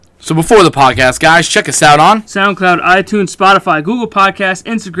So before the podcast, guys, check us out on SoundCloud, iTunes, Spotify, Google Podcasts,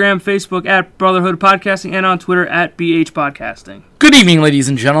 Instagram, Facebook at Brotherhood Podcasting, and on Twitter at BH Podcasting. Good evening, ladies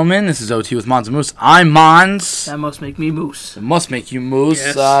and gentlemen. This is OT with Mons and Moose. I'm Mons. That must make me Moose. It must make you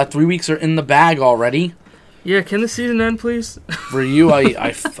Moose. Yes. 3 weeks are in the bag already. Yeah, can the season end, please? For you,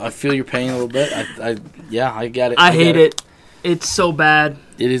 I feel your pain a little bit. I get it. I hate it. It's so bad.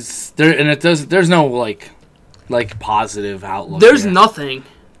 It is there, and it does. There's no like positive outlook. There's here. nothing.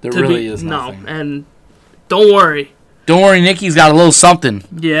 There really is nothing. No, and don't worry. Don't worry, Nikki's got a little something.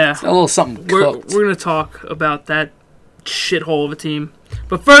 Yeah. Got a little something cooked. We're going to talk about that shithole of a team.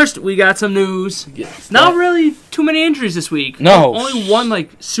 But first, we got some news. Yes, Not really too many injuries this week. No. Only one,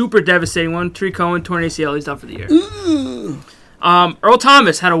 super devastating one. Tariq Cohen, torn ACL. He's done for the year. Earl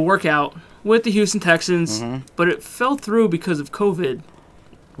Thomas had a workout with the Houston Texans, but it fell through because of COVID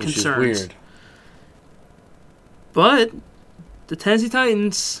concerns. Which is weird. But the Tennessee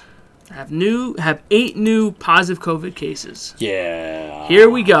Titans have 8 new positive COVID cases. Yeah. Here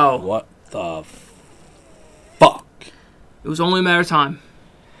we go. What the fuck? It was only a matter of time.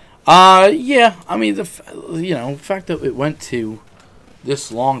 Yeah. I mean, the fact that it went to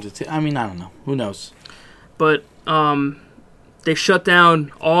this long I don't know. Who knows? But they shut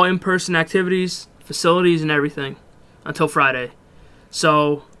down all in-person activities, facilities, and everything until Friday.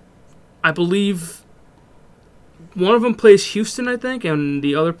 So I believe one of them plays Houston, I think, and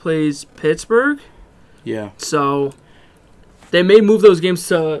the other plays Pittsburgh. Yeah. So they may move those games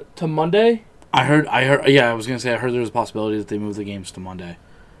to Monday. I heard. Yeah, I was gonna say I heard there was a possibility that they move the games to Monday.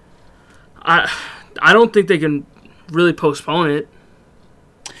 I don't think they can really postpone it.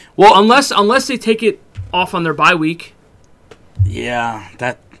 Well, unless they take it off on their bye week. Yeah,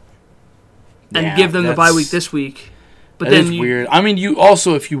 and give them the bye week this week. But that then is weird. I mean, you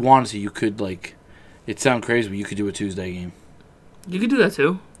also, if you wanted to, you could it sounds crazy, but you could do a Tuesday game. You could do that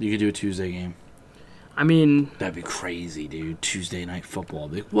too. You could do a Tuesday game. I mean, that'd be crazy, dude. Tuesday night football.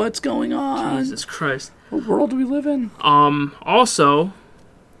 What's going on? Jesus Christ. What world do we live in? Also,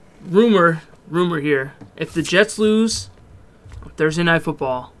 rumor here. If the Jets lose Thursday night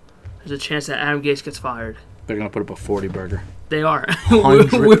football, there's a chance that Adam Gase gets fired. They're going to put up a 40 burger. They are.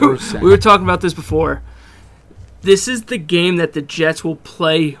 100%. We were talking about this before. This is the game that the Jets will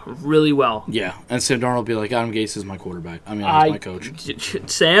play really well. Yeah, and Sam Darnold will be like, Adam Gase is my quarterback. He's my coach.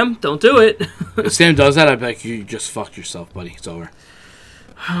 Sam, don't do it. If Sam does that, I bet you just fucked yourself, buddy. It's over.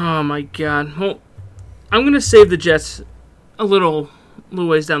 Oh, my God. Well, I'm going to save the Jets a little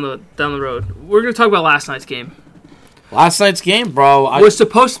ways down the road. We're going to talk about last night's game. Last night's game, bro. Was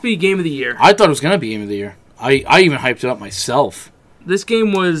supposed to be game of the year. I thought it was going to be game of the year. I even hyped it up myself. This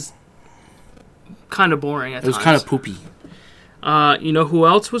game was kind of boring at times. It was kind of poopy. You know who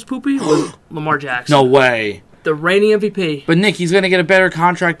else was poopy? Was Lamar Jackson. No way. The reigning MVP. But Nick, he's going to get a better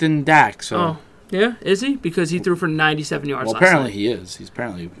contract than Dak. So. Oh, yeah? Is he? Because he threw for 97 yards last apparently night. he is. He's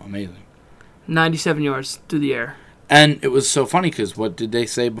apparently amazing. 97 yards through the air. And it was so funny because what did they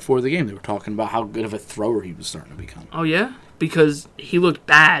say before the game? They were talking about how good of a thrower he was starting to become. Oh, yeah? Because he looked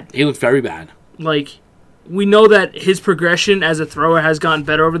bad. He looked very bad. We know that his progression as a thrower has gotten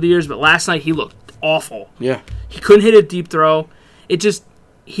better over the years, but last night he looked awful. Yeah. He couldn't hit a deep throw. He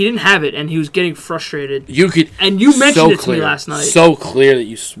didn't have it, and he was getting frustrated. And you mentioned it to me last night. So clear that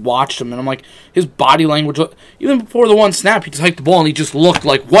you watched him, and I'm like, his body language, even before the one snap, he just hiked the ball, and he just looked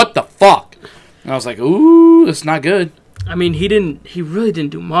like, what the fuck? And I was like, ooh, that's not good. I mean, he really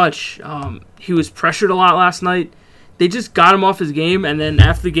didn't do much. He was pressured a lot last night. They just got him off his game, and then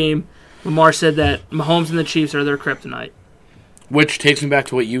after the game, Lamar said that Mahomes and the Chiefs are their kryptonite. Which takes me back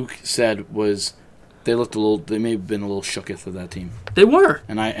to what you said was they may have been a little shooketh of that team. They were.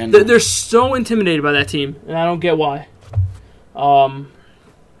 And they're so intimidated by that team, and I don't get why. But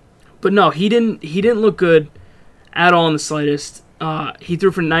no, he didn't look good at all in the slightest. He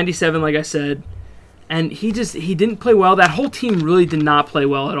threw for 97, like I said, and he didn't play well. That whole team really did not play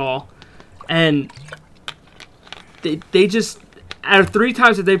well at all, and they just out of 3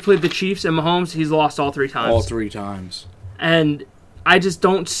 times that they played the Chiefs and Mahomes, he's lost all 3 times. All 3 times. And I just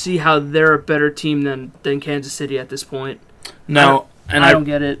don't see how they're a better team than Kansas City at this point. No, I don't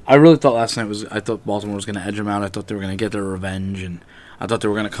get it. I really thought last night I thought Baltimore was going to edge them out. I thought they were going to get their revenge, and I thought they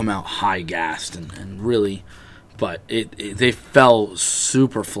were going to come out high-gassed and really, but they fell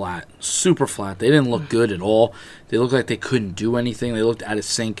super flat. They didn't look good at all. They looked like they couldn't do anything. They looked out of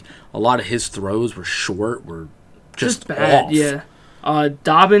sync. A lot of his throws were short, were just bad. off. Yeah.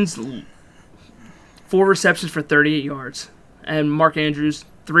 Dobbins, 4 receptions for 38 yards. And Mark Andrews,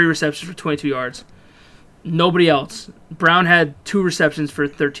 3 receptions for 22 yards. Nobody else. Brown had 2 receptions for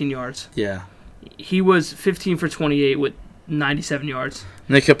 13 yards. Yeah. He was 15 for 28 with 97 yards.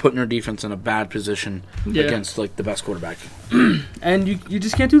 And they kept putting their defense in a bad position Yeah. against like the best quarterback. And you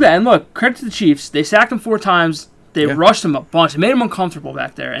just can't do that. And look, credit to the Chiefs. They sacked him 4 times. They rushed him a bunch. They made him uncomfortable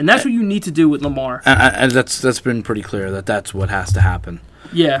back there. And that's what you need to do with Lamar. And that's been pretty clear that's what has to happen.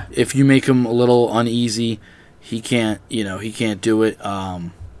 Yeah. If you make him a little uneasy, he can't do it.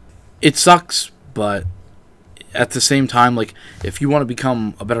 It sucks, but at the same time, like, if you want to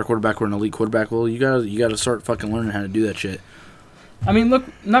become a better quarterback or an elite quarterback, well, you gotta start fucking learning how to do that shit. I mean, look,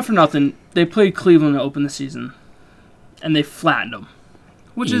 not for nothing. They played Cleveland to open the season, and they flattened them,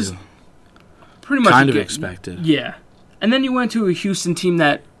 which is pretty much kind of expected. Yeah. And then you went to a Houston team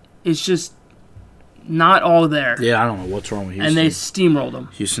that is just not all there. Yeah, I don't know what's wrong with Houston. And they steamrolled them.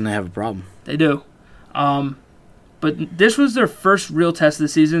 Houston, they have a problem. They do. But this was their first real test of the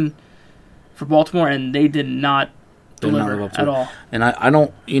season for Baltimore, and they did not deliver live up to at it. all. And I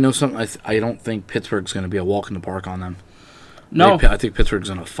don't, I don't think Pittsburgh's going to be a walk in the park on them. No. I think Pittsburgh's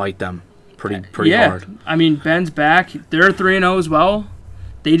going to fight them pretty hard. I mean, Ben's back. They're 3-0 as well.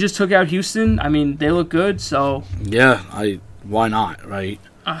 They just took out Houston. I mean, they look good, so... Yeah, why not, right?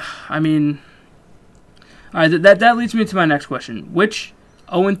 I mean... All right, that leads me to my next question. Which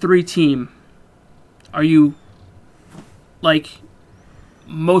 0-3 team are you, like,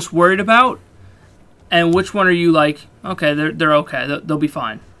 most worried about? And which one are you like, okay, they're okay. They'll be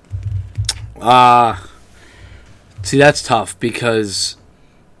fine? See, that's tough because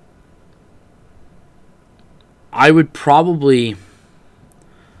I would probably...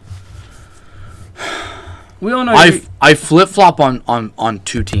 We all know I flip-flop on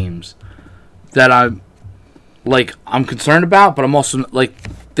 2 teams that I'm concerned about, but I'm also, like,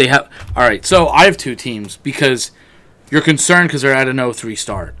 they have... All right, so I have 2 teams because you're concerned because they're at an 0-3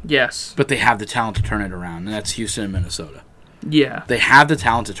 start. Yes. But they have the talent to turn it around, and that's Houston and Minnesota. Yeah. They have the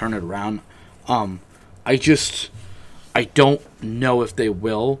talent to turn it around. I don't know if they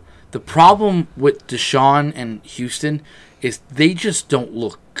will. The problem with Deshaun and Houston is they just don't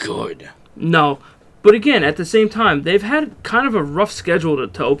look good. No. But again, at the same time, they've had kind of a rough schedule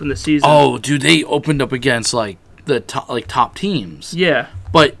to open the season. Oh, dude, they opened up against the top teams. Yeah.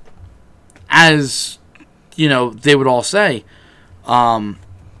 But as they would all say,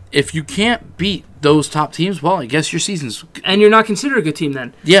 if you can't beat those top teams, well, I guess your season's... And you're not considered a good team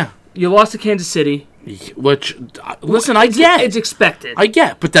then. Yeah. You lost to Kansas City. Which, listen, I get. It's expected. I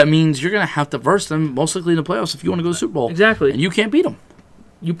get, but that means you're going to have to verse them most likely in the playoffs if you want to go to the Super Bowl. Exactly. And you can't beat them.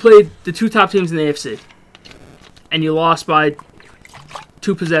 You played the 2 top teams in the AFC. And you lost by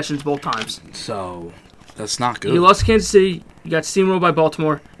 2 possessions both times. So, that's not good. You lost to Kansas City, you got steamrolled by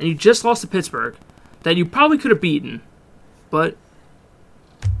Baltimore, and you just lost to Pittsburgh that you probably could have beaten. But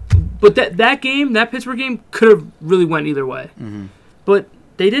that game, that Pittsburgh game, could have really went either way. Mm-hmm. But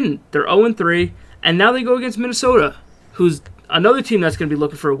they didn't. They're 0-3, and now they go against Minnesota, who's another team that's going to be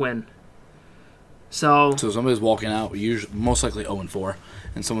looking for a win. So somebody's walking out, usually, most likely 0-4,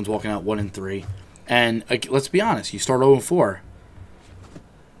 and someone's walking out 1-3. And let's be honest, you start 0-4.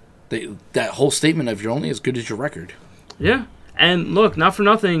 That whole statement of you're only as good as your record. Yeah, and look, not for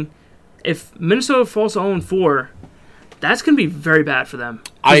nothing, if Minnesota falls to 0-4, that's going to be very bad for them.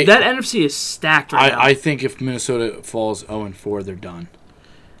 That NFC is stacked right now. I think if Minnesota falls 0-4, they're done.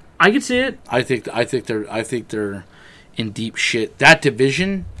 I could see it. I think they're in deep shit. That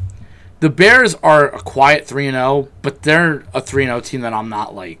division, the Bears are a quiet 3-0, but they're a 3-0 team that I'm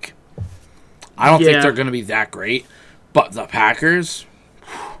not like. I don't think they're going to be that great. But the Packers,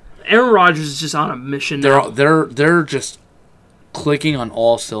 Aaron Rodgers is just on a mission now. They're just clicking on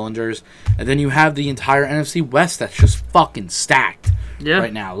all cylinders, and then you have the entire NFC West that's just fucking stacked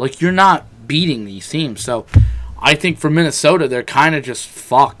right now. Like, you're not beating these teams, so I think for Minnesota, they're kind of just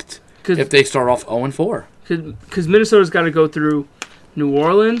fucked if they start off 0-4. Because Minnesota's got to go through New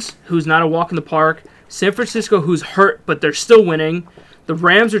Orleans, who's not a walk in the park, San Francisco, who's hurt, but they're still winning. The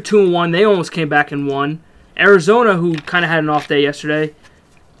Rams are 2-1. They almost came back and won. Arizona, who kind of had an off day yesterday.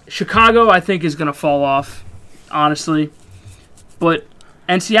 Chicago, I think, is going to fall off, honestly.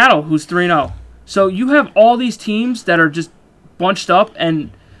 And Seattle, who's 3-0. So you have all these teams that are just bunched up,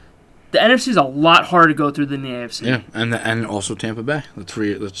 and the NFC is a lot harder to go through than the AFC. Yeah, and also Tampa Bay.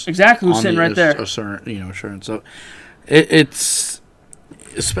 That's exactly who's sitting right there. Assurance. So it's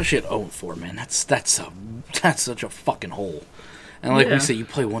especially at 0-4, man. That's such a fucking hole. And like we say, you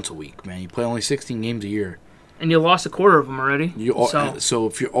play once a week, man. You play only 16 games a year. And you lost a quarter of them already. So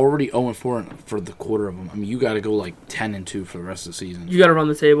if you're already 0-4 for the quarter of them, I mean, you got to go like 10-2 for the rest of the season. You got to run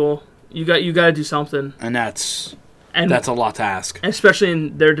the table. You got to do something. And that's a lot to ask. Especially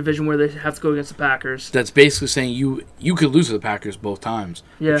in their division where they have to go against the Packers. That's basically saying you could lose to the Packers both times,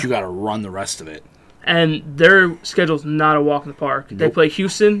 but you got to run the rest of it. And their schedule's not a walk in the park. Nope. They play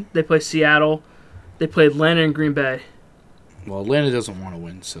Houston, they play Seattle, they play Atlanta and Green Bay. Well, Atlanta doesn't want to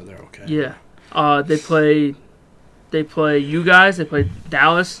win, so they're okay. Yeah. They play you guys, they play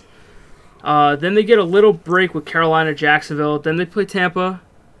Dallas. Then they get a little break with Carolina, Jacksonville. Then they play Tampa.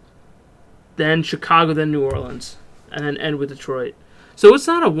 Then Chicago, then New Orleans. And then end with Detroit. So it's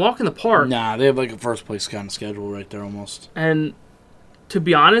not a walk in the park. Nah, they have like a first place kind of schedule right there almost. And to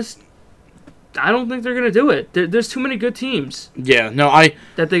be honest, I don't think they're going to do it. There's too many good teams. Yeah, no,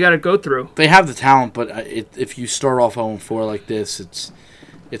 that they got to go through. They have the talent, but if you start off 0-4 like this,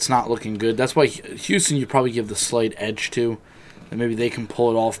 it's not looking good. That's why Houston you probably give the slight edge to, and maybe they can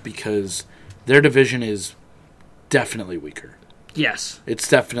pull it off because their division is definitely weaker. Yes, it's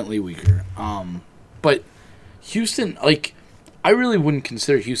definitely weaker. But Houston, like, I really wouldn't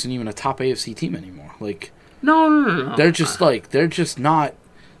consider Houston even a top AFC team anymore. Like, no. They're just not.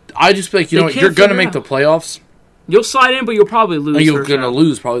 I just be like, you know what, you're going to make the playoffs. You'll slide in, but you'll probably lose. And you're going to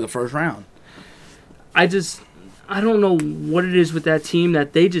lose probably the first round. I don't know what it is with that team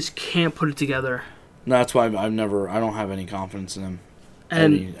that they just can't put it together. No, that's why I don't have any confidence in them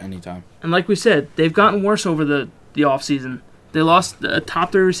anytime. And like we said, they've gotten worse over the offseason. They lost a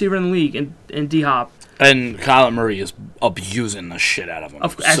top 3 receiver in the league in D-Hop. And Kyler Murray is abusing the shit out of him.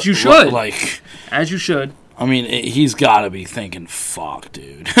 As you should. As you should. I mean, he's got to be thinking, fuck,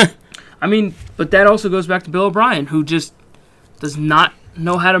 dude. I mean, but that also goes back to Bill O'Brien, who just does not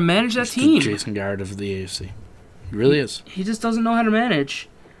know how to manage that team. The Jason Garrett of the AFC. He really is. He just doesn't know how to manage.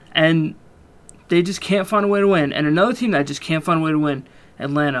 And they just can't find a way to win. And another team that just can't find a way to win,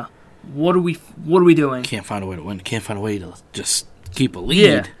 Atlanta. What are we doing? Can't find a way to win. Can't find a way to just keep a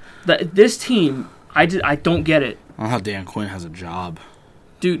lead. Yeah. This team, I don't get it. I don't know how Dan Quinn has a job.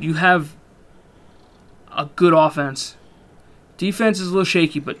 Dude, you have a good offense. Defense is a little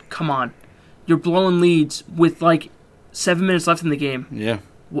shaky, but come on. You're blowing leads with like 7 minutes left in the game. Yeah.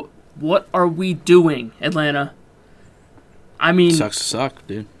 What are we doing, Atlanta? I mean, sucks to suck,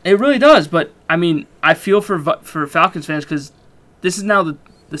 dude. It really does, but I mean, I feel for Falcons fans because this is now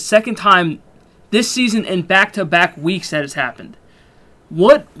the second time this season in back-to-back weeks that has happened.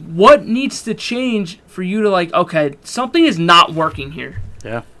 What needs to change for you to like, okay, something is not working here?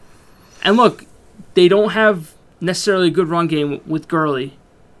 Yeah. And look, they don't have necessarily a good run game with Gurley.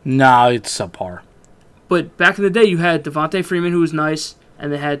 No, it's subpar. But back in the day, you had Devontae Freeman, who was nice,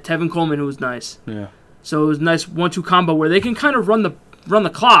 and they had Tevin Coleman, who was nice. Yeah. So it was a nice 1-2 combo where they can kind of run the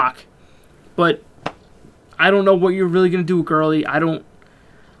clock. But I don't know what you're really going to do with Gurley. I don't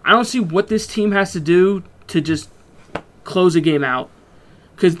see what this team has to do to just close a game out.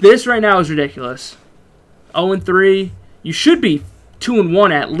 Because this right now is ridiculous. 0-3. You should be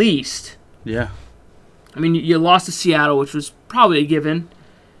 2-1 at least. Yeah. I mean, you lost to Seattle, which was probably a given.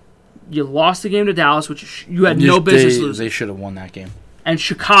 You lost the game to Dallas, which you had no business losing. They should have won that game. And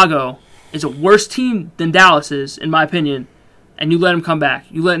Chicago is a worse team than Dallas is, in my opinion. And you let him come back.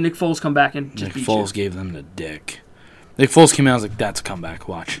 You let Nick Foles come back and just beat you. Nick Foles gave them the dick. Nick Foles came out and was like, that's a comeback.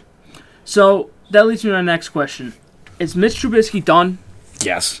 Watch. So, that leads me to my next question. Is Mitch Trubisky done?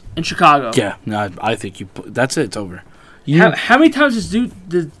 Yes. In Chicago? Yeah. No, I think that's it. It's over. How many times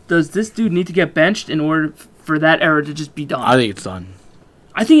does this dude need to get benched in order for that era to just be done? I think it's done.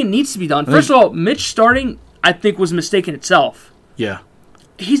 I think it needs to be done. First of all, Mitch starting, I think, was a mistake in itself. Yeah.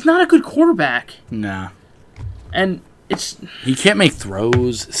 He's not a good quarterback. Nah. And he can't make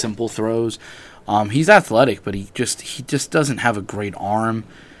throws, simple throws. He's athletic, but he just doesn't have a great arm.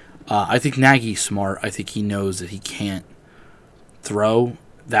 I think Nagy's smart. I think he knows that he can't throw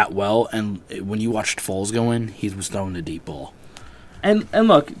that well, and when you watched Foles go in, he was throwing the deep ball. And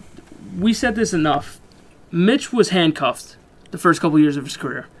look, we said this enough. Mitch was handcuffed the first couple years of his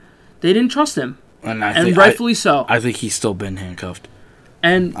career. They didn't trust him, and rightfully so. I think he's still been handcuffed.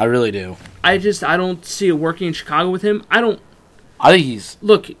 And I really do. I don't see it working in Chicago with him. I think he's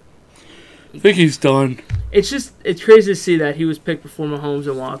done. It's crazy to see that he was picked before Mahomes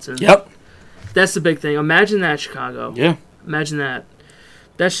and Watson. Yep. That's the big thing. Imagine that, Chicago. Yeah. Imagine that.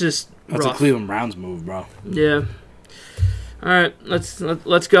 That's rough. A Cleveland Browns move, bro. Yeah. All right, let's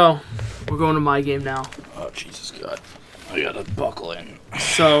go. We're going to my game now. Oh, Jesus God. I got to buckle in.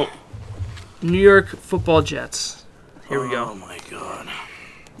 So, New York Football Jets. Here we go. Oh, my God.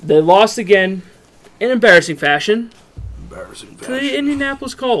 They lost again in embarrassing fashion. To the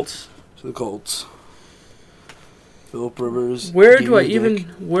Indianapolis Colts. To the Colts. Phillip Rivers. Where do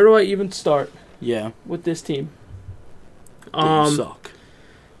I even start? Yeah. With this team? They suck.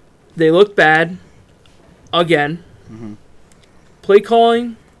 They looked bad. Again. Mm-hmm. Play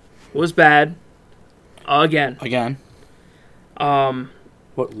calling was bad. Again.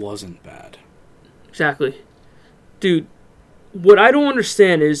 What wasn't bad? Exactly. Dude, what I don't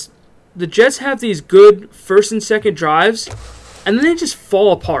understand is the Jets have these good first and second drives, and then they just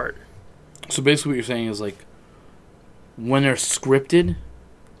fall apart. So basically what you're saying is, like, when they're scripted,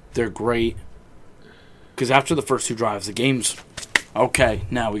 they're great. Because after the first two drives, the game's okay.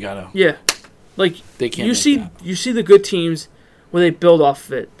 Now we gotta. Yeah, like They can't. you make see, that. you see the good teams where they build off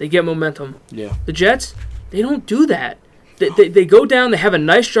of it. They get momentum. Yeah. The Jets, they don't do that. They go down. They have a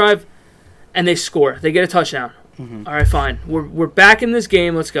nice drive, and they score. They get a touchdown. Mm-hmm. All right, fine. We're back in this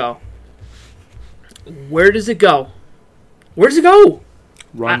game. Let's go. Where does it go? Where does it go?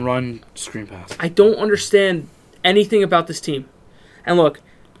 Run, screen pass. I don't understand anything about this team. And look,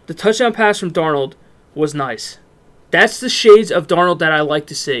 the touchdown pass from Darnold was nice. That's the shades of Darnold that I like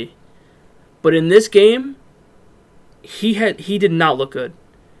to see. But in this game, he did not look good.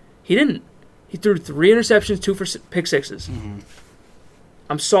 He didn't. He threw 3 interceptions, 2 for pick sixes. Mm-hmm.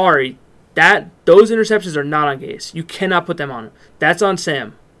 I'm sorry. Those interceptions are not on Gase. You cannot put them on him. That's on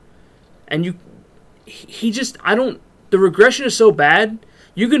Sam. And the regression is so bad,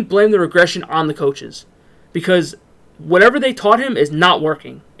 you can blame the regression on the coaches. Because whatever they taught him is not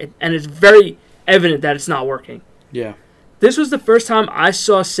working. And it's very evident that it's not working. Yeah. This was the first time I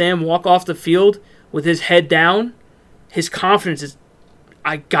saw Sam walk off the field with his head down. His confidence is,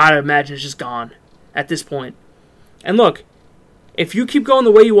 I gotta imagine, is just gone at this point. And look, if you keep going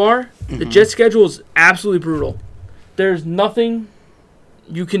the way you are, the Jets' schedule is absolutely brutal. There's nothing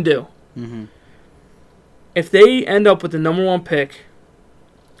you can do. Mm-hmm. If they end up with the number 1 pick,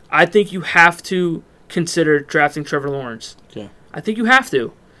 I think you have to consider drafting Trevor Lawrence. Yeah. I think you have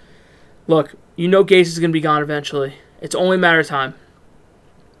to. Look, you know Gase is going to be gone eventually. It's only a matter of time.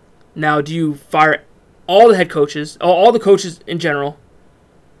 Now, do you fire all the head coaches, all the coaches in general,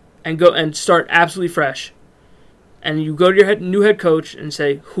 and go and start absolutely fresh? And you go to your new head coach and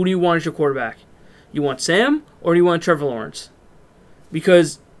say, who do you want as your quarterback? You want Sam or do you want Trevor Lawrence?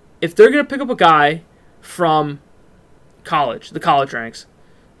 Because if they're going to pick up a guy from college, the college ranks,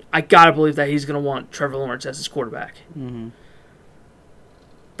 I got to believe that he's going to want Trevor Lawrence as his quarterback. Mm-hmm.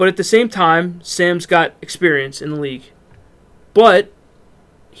 But at the same time, Sam's got experience in the league. But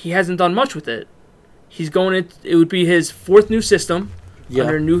he hasn't done much with it. He's going in, it would be his 4th new system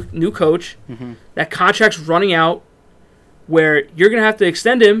under a new coach. Mm-hmm. That contract's running out where you're going to have to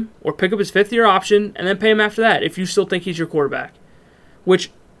extend him or pick up his 5th-year option and then pay him after that if you still think he's your quarterback.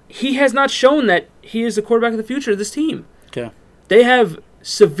 Which he has not shown that he is the quarterback of the future of this team. Okay. They have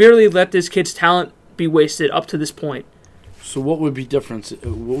severely let this kid's talent be wasted up to this point. So what would be different?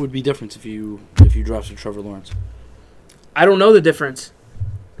 What would be different if you drafted Trevor Lawrence? I don't know the difference.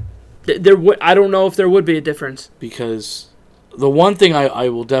 I don't know if there would be a difference. Because the one thing I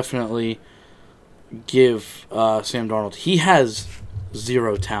will definitely give Sam Darnold, he has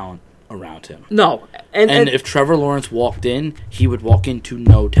 0 talent around him. No. And if Trevor Lawrence walked in, he would walk into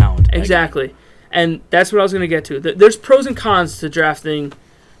no talent. Exactly. Again. And that's what I was going to get to. There's pros and cons to drafting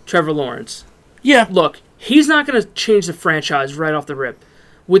Trevor Lawrence. Yeah. Look, he's not going to change the franchise right off the rip.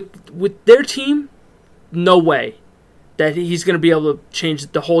 With their team, no way that he's going to be able to change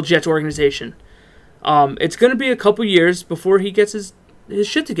the whole Jets organization. It's going to be a couple years before he gets his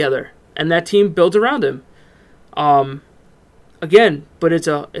shit together, and that team builds around him. Again, but it's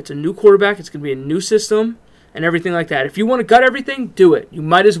a new quarterback. It's going to be a new system and everything like that. If you want to gut everything, do it. You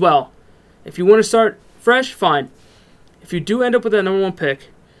might as well. If you want to start fresh, fine. If you do end up with that number 1 pick,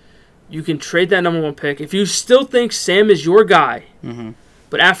 you can trade that number 1 pick. If you still think Sam is your guy,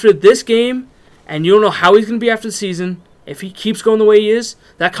 but after this game, and you don't know how he's going to be after the season, if he keeps going the way he is,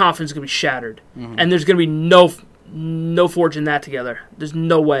 that confidence is going to be shattered. And there's going to be no forging that together. There's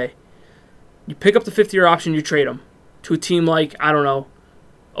no way. You pick up the 5th-year option, you trade him to a team like, I don't know,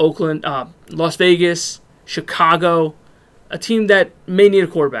 Oakland, Las Vegas, Chicago, a team that may need a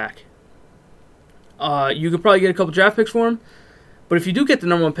quarterback. You could probably get a couple draft picks for him, but if you do get the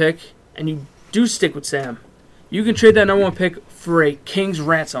number 1 pick and you do stick with Sam, you can trade that number 1 pick for a king's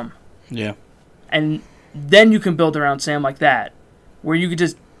ransom. Yeah. And then you can build around Sam like that, where you could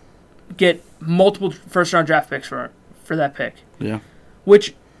just get multiple first-round draft picks for that pick. Yeah.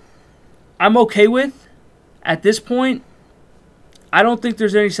 Which I'm okay with. At this point, I don't think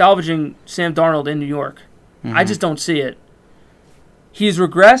there's any salvaging Sam Darnold in New York. I just don't see it. He's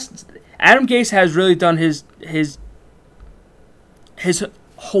regressed. Adam Gase has really done his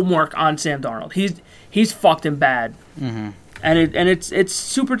homework on Sam Darnold. He's fucked him bad, and it's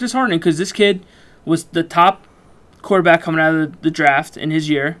super disheartening because this kid was the top quarterback coming out of the draft in his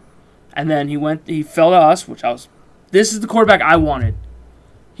year, and then he fell to us, this is the quarterback I wanted.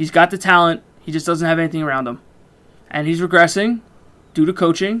 He's got the talent, he just doesn't have anything around him, and he's regressing due to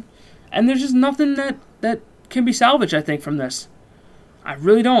coaching. And there's just nothing that can be salvaged, I think, from this. I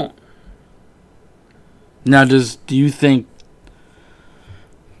really don't. Now, do you think...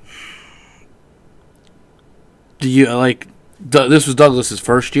 Do you, like... This was Douglas's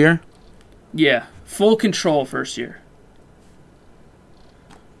first year? Yeah. Full control first year.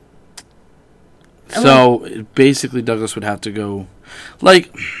 So, basically, Douglas would have to go...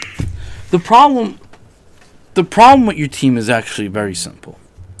 Like, the problem with your team is actually very simple.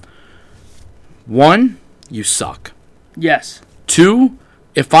 1, you suck. Yes. 2,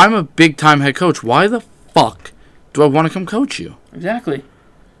 if I'm a big-time head coach, why the fuck do I want to come coach you? Exactly.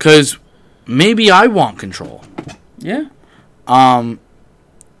 Because maybe I want control. Yeah. Out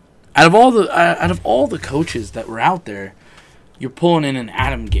of all the coaches that were out there, you're pulling in an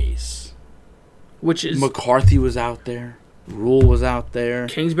Adam Gase. Which is... McCarthy was out there. Rule was out there.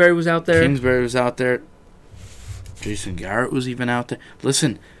 Kingsbury was out there. Jason Garrett was even out there.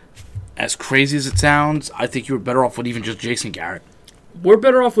 Listen, as crazy as it sounds, I think you were better off with even just Jason Garrett. We're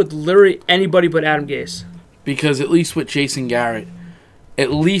better off with literally anybody but Adam Gase. Because at least with Jason Garrett's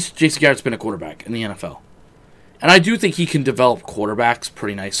been a quarterback in the NFL. And I do think he can develop quarterbacks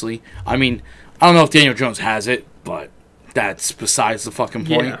pretty nicely. I mean, I don't know if Daniel Jones has it, but that's besides the fucking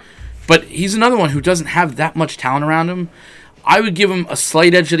point. Yeah. But he's another one who doesn't have that much talent around him. I would give him a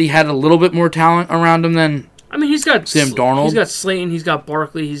slight edge that he had a little bit more talent around him than... I mean, he's got Sam Darnold. He's got Slayton. He's got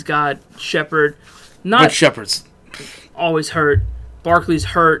Barkley. He's got Shepard. But Shepard's always hurt. Barkley's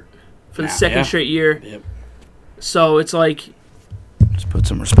hurt for the second straight year. Yep. So it's like... Just put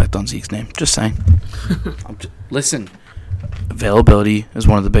some respect on Zeke's name. Just saying. Listen, availability is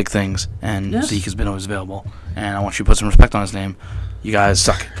one of the big things, and yes. Zeke has been always available. And I want you to put some respect on his name. You guys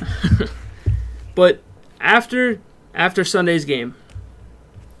suck. But after Sunday's game,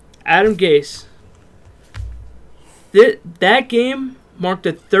 Adam Gase, that game marked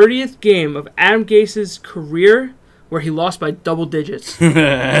the 30th game of Adam Gase's career where he lost by double digits. He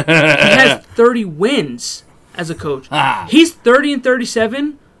has 30 wins as a coach. He's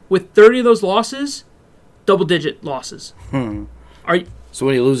 30-37 with 30 of those losses, double-digit losses. So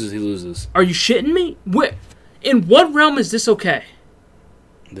when he loses, he loses. Are you shitting me? In what realm is this okay?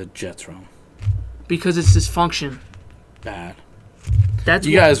 The Jets realm. Because it's dysfunction. Bad.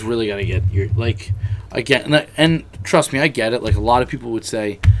 You guys really got to get your... Like, I get... And trust me, I get it. Like, a lot of people would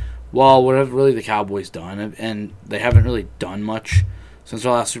say, well, what have really the Cowboys done? And they haven't really done much since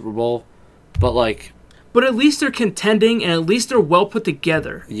our last Super Bowl. But, like... But at least they're contending, and at least they're well put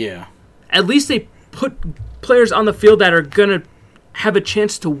together. Yeah. At least they put players on the field that are going to have a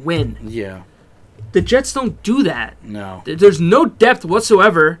chance to win. Yeah. The Jets don't do that. No. There's no depth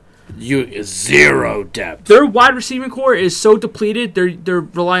whatsoever. Zero depth. Their wide receiving core is so depleted, they're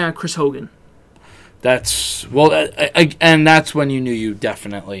relying on Chris Hogan. That's... Well, and that's when you knew you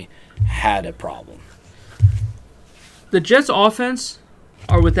definitely had a problem. The Jets' offense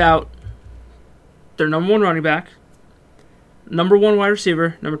are without... their number 1 running back, number 1 wide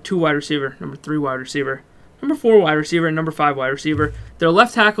receiver, number 2 wide receiver, number 3 wide receiver, number 4 wide receiver, and number 5 wide receiver. Their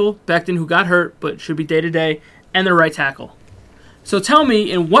left tackle, Becton, who got hurt but should be day-to-day, and their right tackle. So tell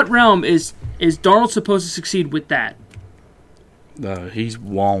me, in what realm is Darnold supposed to succeed with that? He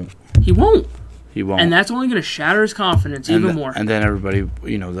won't. He won't. He won't. And that's only going to shatter his confidence even more. And then everybody,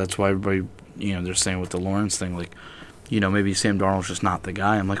 that's why everybody, they're saying with the Lawrence thing, like, maybe Sam Darnold's just not the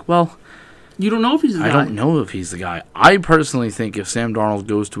guy. I'm like, well... You don't know if he's the guy. I don't know if he's the guy. I personally think if Sam Darnold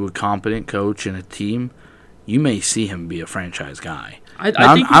goes to a competent coach and a team, you may see him be a franchise guy. I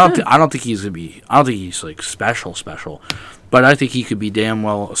don't think he's gonna be. I don't think he's like special, but I think he could be damn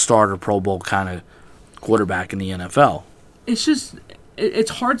well a starter, Pro Bowl kind of quarterback in the NFL. It's just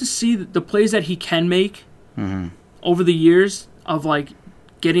it's hard to see the plays that he can make over the years of like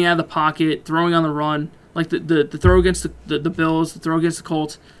getting out of the pocket, throwing on the run, like the throw against the Bills, the throw against the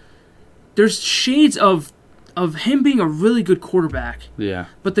Colts. There's shades of him being a really good quarterback. Yeah.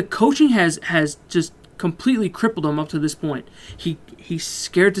 But the coaching has just completely crippled him up to this point. He's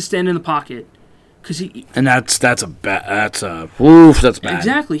scared to stand in the pocket because that's bad.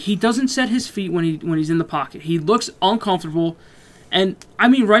 Exactly. He doesn't set his feet when he's in the pocket. He looks uncomfortable, and I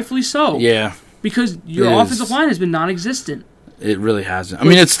mean rightfully so. Yeah. Because your offensive line has been non-existent. It really hasn't. I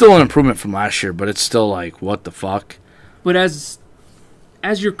mean, it's still an improvement from last year, but it's still like, what the fuck? But as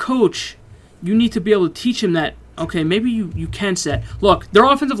your coach, you need to be able to teach him that, okay, maybe you can set. Look, their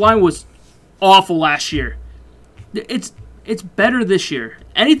offensive line was awful last year. It's better this year.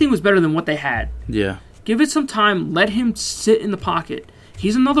 Anything was better than what they had. Yeah. Give it some time. Let him sit in the pocket.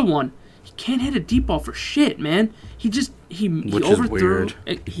 He's another one. He can't hit a deep ball for shit, man. Which is weird.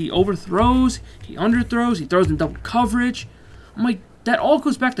 He overthrows. He underthrows. He throws in double coverage. I'm like, that all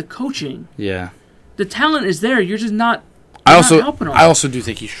goes back to coaching. Yeah. The talent is there. You're just not. I not helping him. also do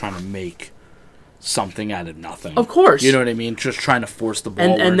think he's trying to make something out of nothing. Of course. You know what I mean? Just trying to force the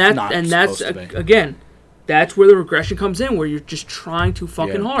ball that's again, that's where the regression comes in, where you're just trying too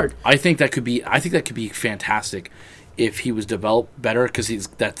fucking hard. I think that could be fantastic if he was developed better, because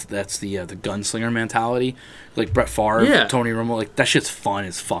that's the gunslinger mentality, like Brett Favre, Tony Romo, like that shit's fun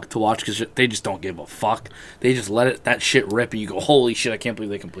as fuck to watch because they just don't give a fuck. They just let that shit rip, and you go, holy shit, I can't believe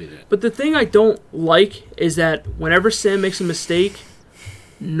they completed it. But the thing I don't like is that whenever Sam makes a mistake,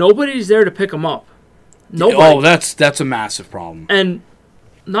 nobody's there to pick him up. Nobody. Oh, that's a massive problem. And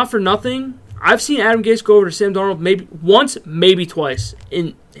not for nothing, I've seen Adam Gase go over to Sam Darnold maybe once, maybe twice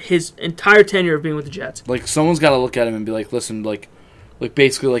in his entire tenure of being with the Jets. Like, someone's got to look at him and be like, listen, like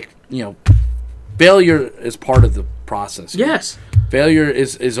basically, like, you know, failure is part of the process. Yes. Failure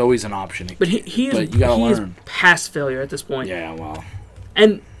is always an option. But he is past failure at this point. Yeah, well.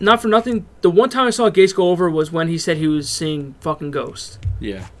 And not for nothing, the one time I saw Gase go over was when he said he was seeing fucking ghosts.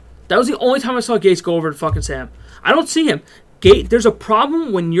 Yeah. That was the only time I saw Gase go over to fucking Sam. I don't see him. There's a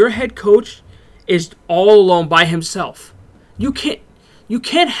problem when your head coach is all alone by himself. You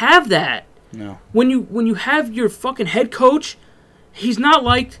can't have that. No. When you have your fucking head coach, he's not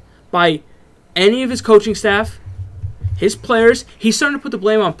liked by any of his coaching staff, his players. He's starting to put the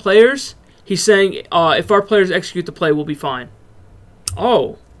blame on players. He's saying, if our players execute the play, we'll be fine.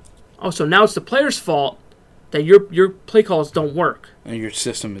 Oh, so now it's the players' fault that your play calls don't work. And your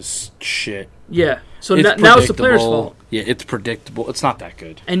system is shit. Yeah. So now it's the players' fault. Yeah, it's predictable. It's not that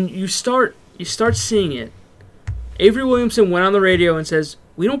good. And you start seeing it. Avery Williamson went on the radio and says,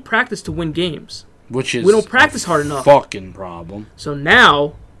 "We don't practice to win games. We don't practice hard enough." Fucking problem. So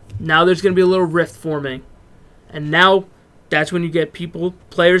now there's going to be a little rift forming. And now that's when you get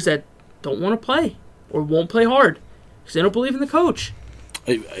players that don't want to play or won't play hard because they don't believe in the coach.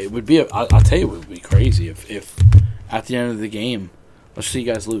 It would be, I'll tell you, it would be crazy if at the end of the game, let's see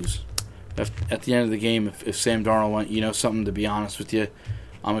you guys lose. If at the end of the game, if Sam Darnold went, you know, something, to be honest with you,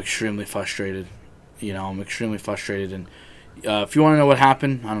 I'm extremely frustrated. And if you want to know what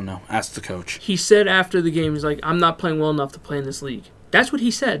happened, I don't know. Ask the coach. He said after the game, he's like, "I'm not playing well enough to play in this league." That's what he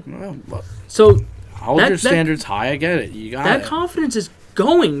said. Well, so hold your standards high. I get it. You got that confidence is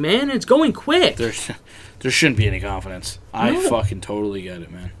going, man. It's going quick. There shouldn't be any confidence. I fucking totally get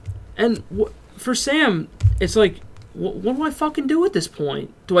it, man. And for Sam, it's like, what do I fucking do at this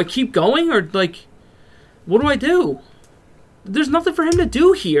point? Do I keep going or like, what do I do? There's nothing for him to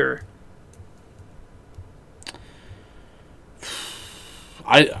do here.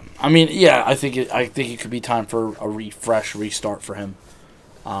 I mean, yeah, I think it could be time for a restart for him.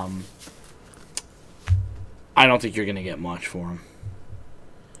 I don't think you're going to get much for him.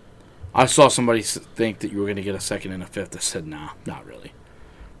 I saw somebody think that you were going to get a second and a fifth. I said, nah, not really.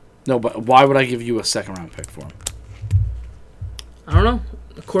 No, but why would I give you a second-round pick for him? I don't know.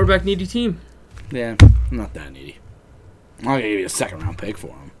 A quarterback-needy team. Yeah, I'm not that needy. I'm not going to give you a second-round pick for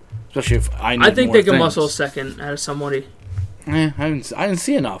him. Especially if I need I think more they can things. muscle a second out of somebody. I didn't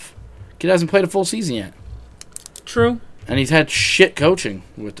see enough. Kid hasn't played a full season yet. True. And he's had shit coaching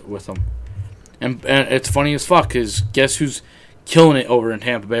with him. And it's funny as fuck, because guess who's killing it over in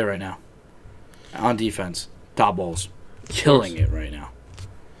Tampa Bay right now? On defense. Todd Bowles. Killing it right now.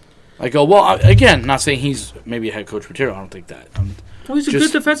 I go, well, again, not saying he's maybe a head coach material. I don't think that. Well, he's a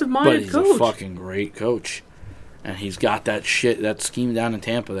good defensive-minded coach. But he's a fucking great coach. And he's got that scheme down in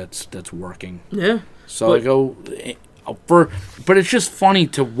Tampa that's working. Yeah. So I go, but it's just funny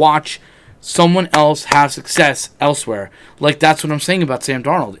to watch someone else have success elsewhere. Like, that's what I'm saying about Sam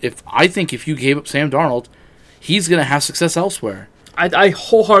Darnold. I think if you gave up Sam Darnold, he's going to have success elsewhere. I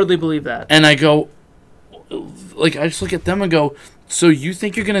wholeheartedly believe that. And I go, like, I just look at them and go, so you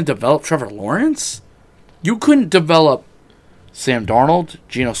think you're going to develop Trevor Lawrence? You couldn't develop Sam Darnold,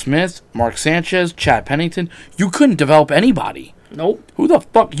 Geno Smith, Mark Sanchez, Chad Pennington. You couldn't develop anybody. Nope. Who the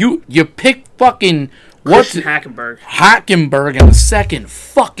fuck? You picked fucking... Christian Hackenberg. Hackenberg in the second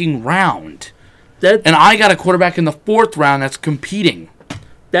fucking round. And I got a quarterback in the fourth round that's competing.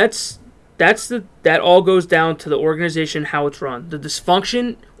 That all goes down to the organization, how it's run. The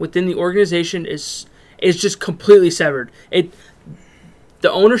dysfunction within the organization is just completely severed.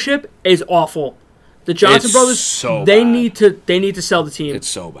 The ownership is awful. The Johnson brothers, they need to sell the team. It's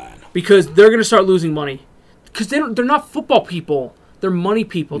so bad. Because they're going to start losing money. Because they're not football people. They're money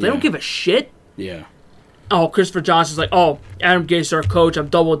people. They don't give a shit. Yeah. Oh, Christopher Johnson's like, oh, Adam Gase is our coach. I'm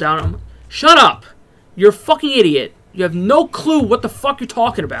double down. Shut up. You're a fucking idiot. You have no clue what the fuck you're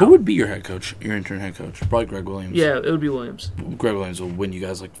talking about. Who would be your head coach, your intern head coach? Probably Greg Williams. Yeah, it would be Williams. Greg Williams will win you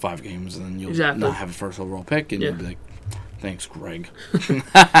guys like 5 games, and then you'll not have a first overall pick, and you'll be like, Thanks, Greg.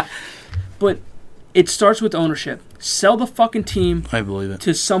 But it starts with ownership. Sell the fucking team I believe it.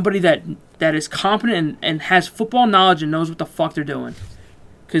 to somebody that is competent and has football knowledge and knows what the fuck they're doing.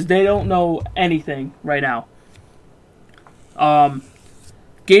 Because they don't know anything right now.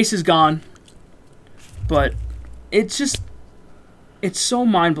 Gase is gone. But it's so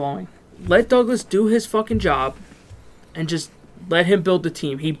mind-blowing. Let Douglas do his fucking job and just let him build the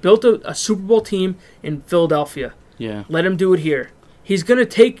team. He built a Super Bowl team in Philadelphia. Yeah. Let him do it here. It's going to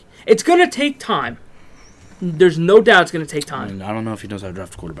take time. There's no doubt it's going to take time. I mean, I don't know if he knows how to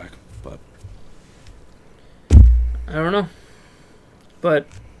draft a quarterback, but I don't know. But,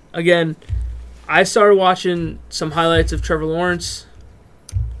 again, I started watching some highlights of Trevor Lawrence.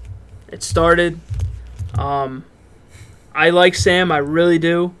 It started. I like Sam. I really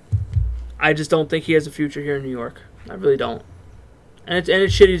do. I just don't think he has a future here in New York. I really don't. And it's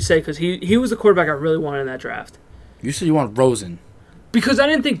shitty to say because he was the quarterback I really wanted in that draft. you said you want Rosen. Because I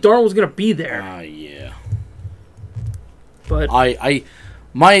didn't think Darnold was going to be there. Yeah. But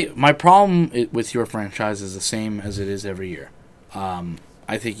my problem with your franchise is the same as it is every year.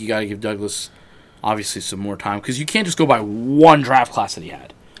 I think you got to give Douglas obviously some more time because you can't just go by one draft class that he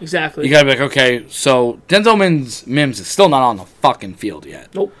had. exactly. You got to be like, okay, so Denzel Mims is still not on the fucking field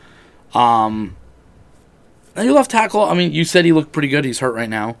yet. Nope. And your left tackle, I mean, you said he looked pretty good. He's hurt right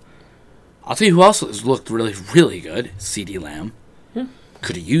now. I'll tell you who else has looked really, really good. CeeDee Lamb.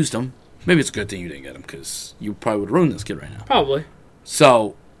 Could have used him. Maybe it's a good thing you didn't get him because you probably would ruin this kid right now. Probably.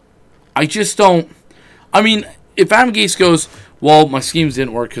 So, I just don't... I mean, if Adam Gase goes, well, my schemes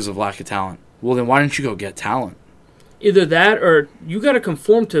didn't work because of lack of talent, well, then why didn't you go get talent? Either that or you got to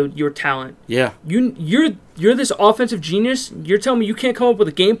conform to your talent. Yeah. You're this offensive genius. You're telling me you can't come up with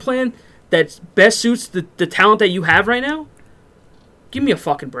a game plan that best suits the talent that you have right now? Give me a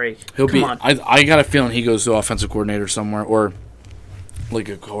fucking break. Come on. I got a feeling he goes to offensive coordinator somewhere or like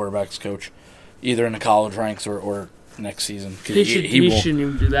a quarterback's coach, either in the college ranks or next season. He shouldn't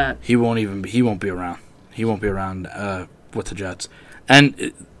even do that. He won't be around. He won't be around with the Jets.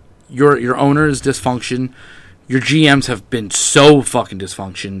 And your owner is dysfunction. Your GMs have been so fucking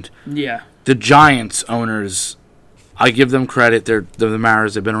dysfunctioned. Yeah. The Giants owners, I give them credit. They're the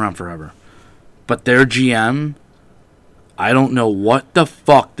Maras. They've been around forever. But their GM, I don't know what the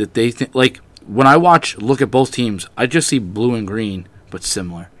fuck that they think. Like, when I look at both teams, I just see blue and green, but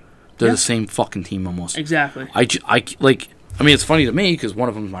similar. They're the same fucking team almost. Exactly. I mean, it's funny to me because one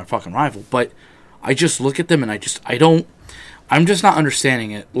of them is my fucking rival, but I just look at them and I'm just not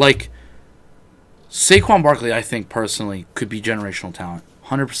understanding it. Like, Saquon Barkley, I think, personally, could be generational talent.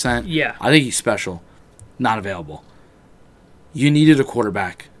 100%. Yeah. I think he's special. Not available. You needed a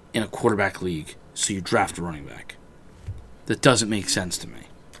quarterback in a quarterback league, so you draft a running back. That doesn't make sense to me.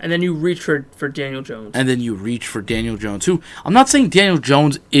 And then you reach for Daniel Jones. Who, I'm not saying Daniel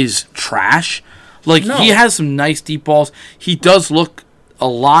Jones is trash. Like, No. he has some nice deep balls. He does look a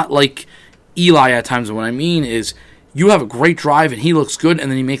lot like Eli at times. And what I mean is, you have a great drive and he looks good, and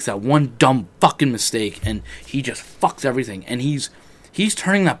then he makes that one dumb fucking mistake, and he just fucks everything. And he's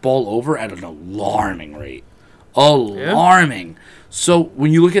turning that ball over at an alarming rate. Alarming. Yeah. So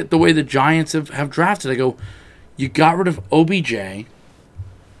when you look at the way the Giants have drafted, I go, you got rid of OBJ,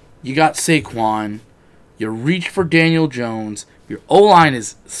 you got Saquon, you reach for Daniel Jones, your O-line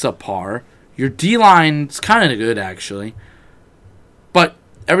is subpar, your D-line's kind of good, actually, but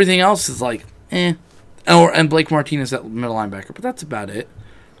everything else is like, eh. And Blake Martinez at middle linebacker, but that's about it.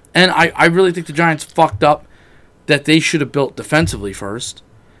 And I really think the Giants fucked up that they should have built defensively first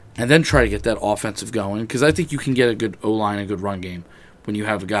and then try to get that offensive going, because I think you can get a good O-line and a good run game when you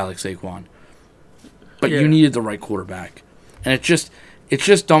have a guy like Saquon. But you needed the right quarterback. And it's just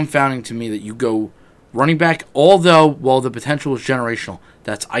dumbfounding to me that you go running back, although, well, the potential is generational.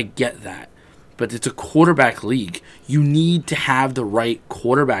 I get that. But it's a quarterback league. You need to have the right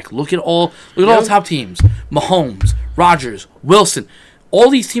quarterback. Look at all the top teams. Mahomes, Rodgers, Wilson. All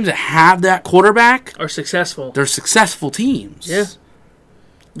these teams that have that quarterback are successful. They're successful teams. Yeah.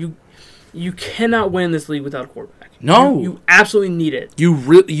 You cannot win this league without a quarterback. No. You absolutely need it.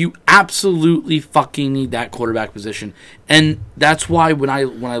 You absolutely fucking need that quarterback position. And that's why when I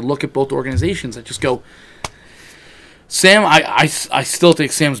look at both organizations, I just go, Sam, I still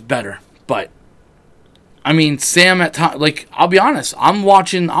think Sam's better. But I mean, Sam at times, like, I'll be honest, I'm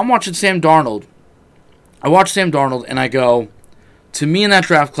watching Sam Darnold. I watch Sam Darnold and I go, to me in that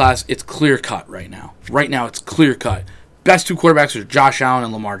draft class, it's clear cut right now. Right now, it's clear cut. Best two quarterbacks are Josh Allen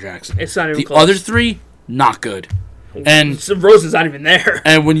and Lamar Jackson. It's not even the close. Other three, not good. And Rosen's not even there.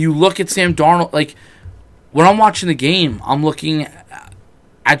 And when you look at Sam Darnold, like, when I'm watching the game, I'm looking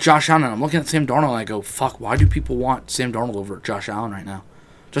at Josh Allen, and I'm looking at Sam Darnold, and I go, fuck, why do people want Sam Darnold over Josh Allen right now?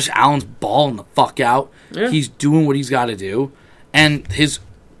 Josh Allen's balling the fuck out. Yeah. He's doing what he's got to do. And his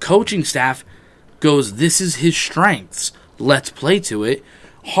coaching staff goes, this is his strengths. Let's play to it.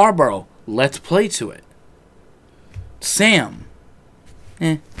 Harbaugh, let's play to it. Sam,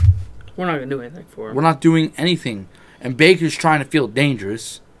 We're not going to do anything for him. we're not doing anything. And Baker's trying to feel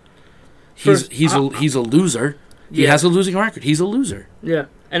dangerous. He's a loser. He has a losing record. He's a loser. Yeah.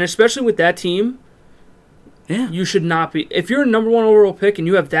 And especially with that team, Yeah. you should not be. If you're a number 1 overall pick and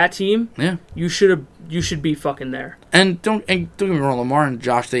you have that team, Yeah. you should be fucking there. And don't get me wrong, Lamar and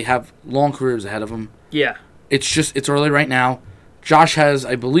Josh, they have long careers ahead of them. Yeah. It's early right now. Josh has,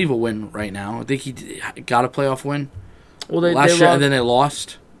 I believe, a win right now. I think he got a playoff win Well, last year, and then they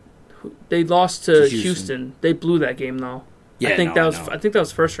lost. They lost To to Houston. Houston. They blew that game though. Yeah, I think no, that I was. know. I think that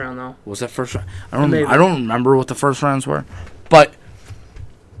was first round though. Was that first round? Maybe. I don't remember what the first rounds were. But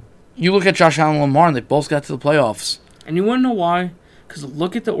you look at Josh Allen and Lamar, and they both got to the playoffs. And you want to know why? Because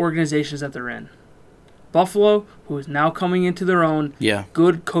look at the organizations that they're in. Buffalo, who is now coming into their own, Yeah.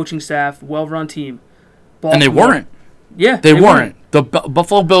 good coaching staff, well-run team. And they Baltimore- weren't. Yeah, They weren't. The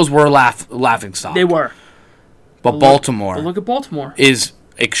Buffalo Bills were a laughing stock. They were. But Baltimore But look at Baltimore. is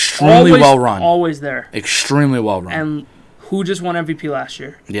extremely well run. Always there. Extremely well run. And who just won MVP last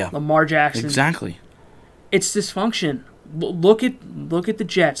year? Yeah. Lamar Jackson. Exactly. It's dysfunction. Look at the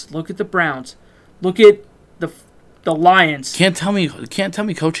Jets. Look at the Browns. Look at the Lions. Can't tell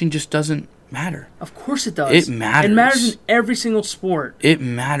me coaching just doesn't matter. Of course it does. It matters. It matters in every single sport. It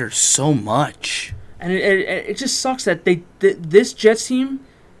matters so much. And it just sucks that this Jets team,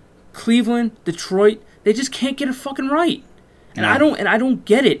 Cleveland, Detroit, they just can't get it fucking right. And No. I don't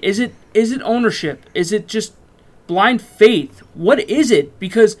get it. Is it ownership? Is it just blind faith? What is it?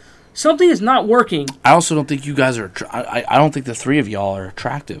 Because something is not working. I also don't think you guys are. I don't think the three of y'all are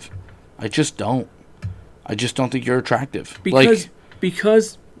attractive. I just don't. I just don't think you're attractive.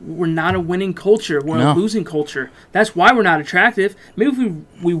 Because we're not a winning culture. We're No. a losing culture. That's why we're not attractive. Maybe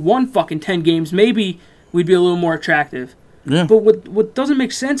if we won fucking 10 games, maybe we'd be a little more attractive. Yeah. But what doesn't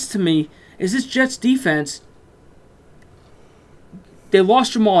make sense to me is this Jets defense. They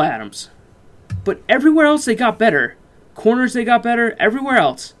lost Jamal Adams. But everywhere else they got better. Corners they got better. Everywhere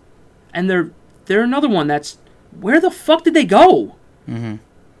else. And they're another one that's... Where the fuck did they go? Mm-hmm.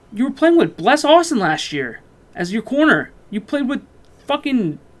 You were playing with Bless Austin last year as your corner. You played with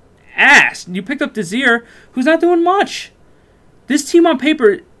fucking ass. You picked up Desir, who's not doing much. This team on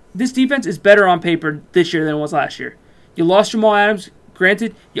paper, this defense is better on paper this year than it was last year. You lost Jamal Adams.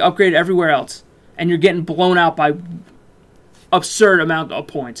 Granted, you upgraded everywhere else. And you're getting blown out by absurd amount of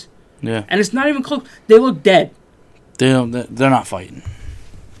points. Yeah. And it's not even close. They look dead. They're not fighting.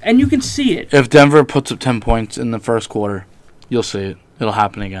 And you can see it. If Denver puts up 10 points in the first quarter, you'll see it. It'll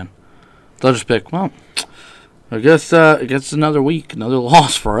happen again. They'll just pick, well, I guess it's another week, another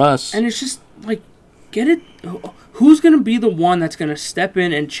loss for us. And it's just, like, get it? Who's going to be the one that's going to step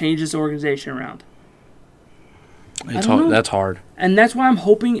in and change this organization around? It's don't know. That's hard. And that's why I'm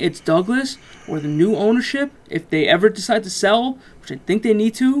hoping it's Douglas or the new ownership, if they ever decide to sell, which I think they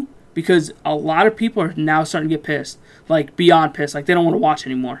need to, because a lot of people are now starting to get pissed. Like, beyond pissed. Like, they don't want to watch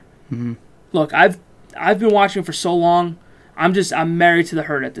anymore. Mm-hmm. Look, I've been watching for so long. I'm married to the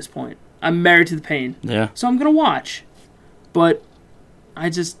hurt at this point. I'm married to the pain. Yeah. So I'm going to watch. But I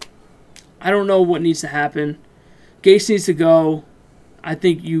don't know what needs to happen. Gase needs to go. I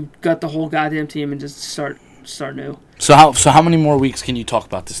think you got the whole goddamn team and just start new. So how many more weeks can you talk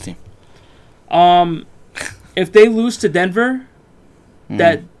about this team? If they lose to Denver,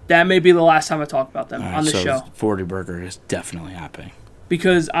 that may be the last time I talk about them All right, on the so show. 40 burger is definitely happening.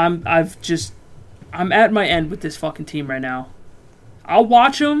 Because I'm at my end with this fucking team right now. I'll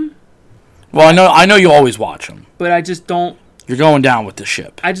watch them, Well, I know you always watch them. but I just don't. You're going down with the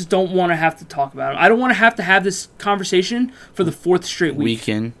ship. I just don't want to have to talk about them. I don't want to have this conversation for the fourth straight week. Week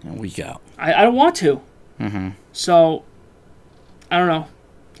in and week out. I don't want to. Mm-hmm. So I don't know.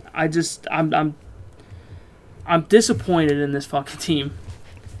 I'm disappointed in this fucking team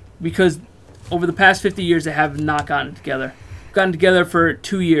because over the past 50 years they have not gotten together. Gotten together for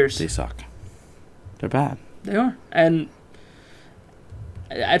 2 years. They suck. They're bad. They are. And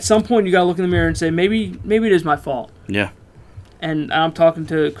at some point you gotta look in the mirror and say, maybe it is my fault. Yeah. And I'm talking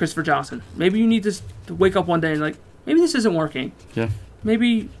to Christopher Johnson. Maybe you need to wake up one day and like, maybe this isn't working. Yeah.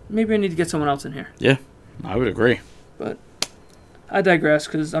 Maybe I need to get someone else in here. Yeah. I would agree. But I digress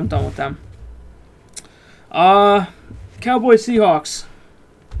because I'm done with them. Cowboys Seahawks.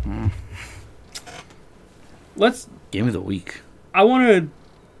 Game of the week. I want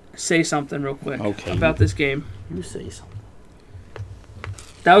to say something real quick Okay. about this game. You say something.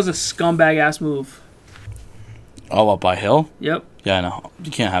 That was a scumbag ass move. Oh, up by Hill? Yep. Yeah, I know.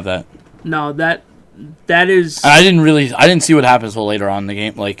 You can't have that. No, that is. I didn't see what happens until later on in the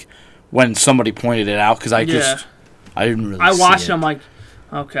game, like when somebody pointed it out, because I didn't really. I watched see it. I'm like,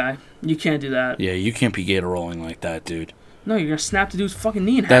 okay, you can't do that. Yeah, you can't be gator rolling like that, dude. No, you're gonna snap the dude's fucking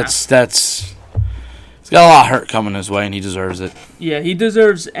knee in half. That's. He's got a lot of hurt coming his way, and he deserves it. Yeah, he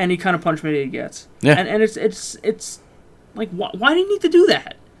deserves any kind of punishment he gets. Yeah, and it's like, why do you need to do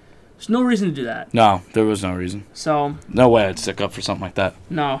that? There's no reason to do that. No, there was no reason. So no way I'd stick up for something like that.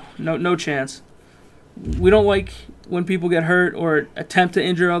 No chance. We don't like when people get hurt or attempt to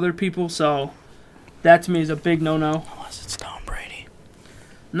injure other people, so that to me is a big no-no. Unless it's Tom Brady.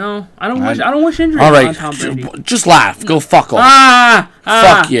 No, I don't wish injury on Tom Brady. Just laugh. Go fuck off.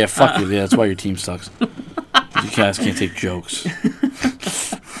 Fuck you. Yeah, that's why your team sucks. You guys can't take jokes.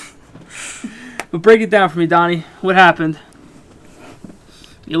 But break it down for me, Donnie. What happened?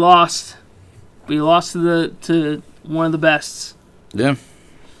 You lost. But you lost to one of the bests. Yeah.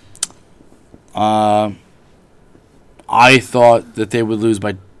 I thought that they would lose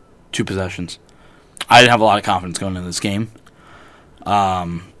by 2 possessions. I didn't have a lot of confidence going into this game.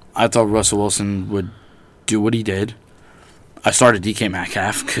 I thought Russell Wilson would do what he did. I started DK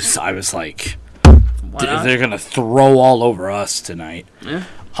Metcalf because I was like, they're going to throw all over us tonight. Yeah.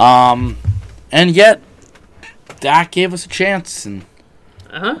 And yet, Dak gave us a chance, and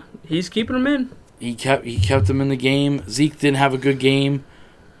he's keeping them in. He kept them in the game. Zeke didn't have a good game,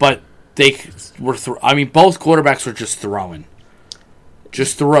 but they were. Both quarterbacks were just throwing.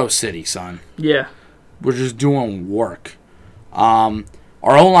 Just throw city, son. Yeah, we're just doing work. Our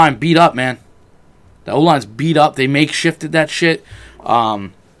O-line beat up, man. The O-line's beat up. They makeshifted that shit.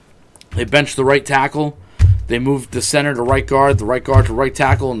 They benched the right tackle. They moved the center to right guard, the right guard to right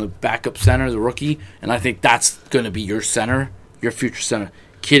tackle, and the backup center, the rookie. And I think that's going to be your center, your future center.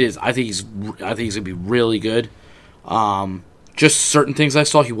 Kid I think he's going to be really good. Just certain things I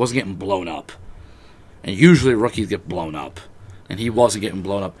saw, he wasn't getting blown up. And usually rookies get blown up. And he wasn't getting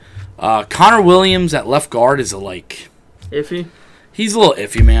blown up. Connor Williams at left guard is iffy. He's a little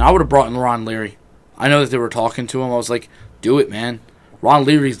iffy, man. I would have brought in Ron Leary. I know that they were talking to him. I was like, do it, man. Ron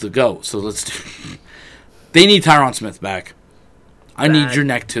Leary's the GOAT, so let's do. They need Tyron Smith back. I need your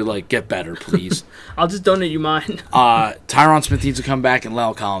neck to get better, please. I'll just donate you mine. Tyron Smith needs to come back, and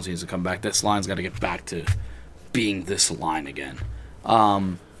Lyle Collins needs to come back. This line's got to get back to being this line again.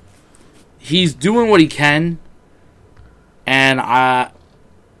 He's doing what he can, and I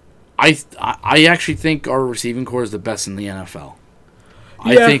actually think our receiving core is the best in the NFL.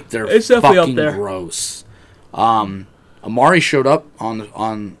 I think they're fucking gross. Amari showed up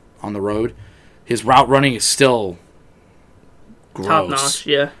on the road. His route running is still gross. Top notch,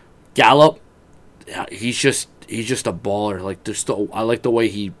 yeah. Gallup, he's just a baller. I like the way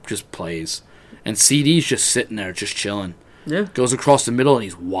he just plays. And CD's just sitting there, just chilling. Yeah. Goes across the middle and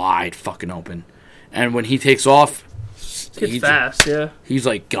he's wide fucking open. And when he takes off, he's fast, yeah. He's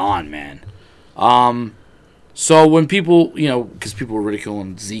gone, man. So when people, because people were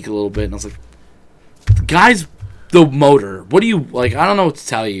ridiculing Zeke a little bit, and I was like, the guy's the motor. What do you I don't know what to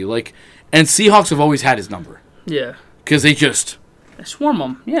tell you. And Seahawks have always had his number. Yeah. Because they swarm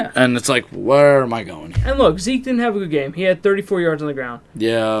him, yeah. And it's where am I going? And look, Zeke didn't have a good game. He had 34 yards on the ground.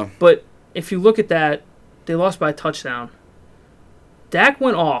 Yeah. But if you look at that, they lost by a touchdown. Dak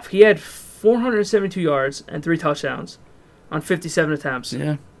went off. He had 472 yards and 3 touchdowns on 57 attempts.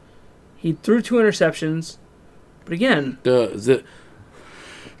 Yeah. He threw 2 interceptions. But again, try to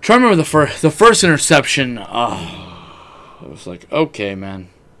remember the first interception. I was like, okay, man.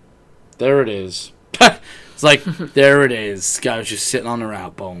 There it is. It's there it is. This guy was just sitting on the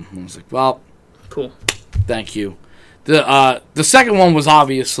route. Boom. I was like, well, cool. Thank you. The second one was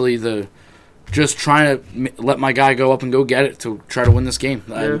obviously just trying to let my guy go up and go get it to try to win this game.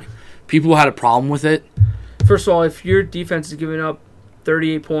 Yeah. People had a problem with it. First of all, if your defense is giving up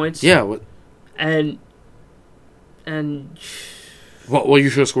 38 points, yeah, and well, you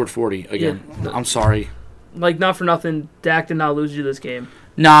should have scored 40 again. Yeah. I'm sorry. Not for nothing, Dak did not lose you this game.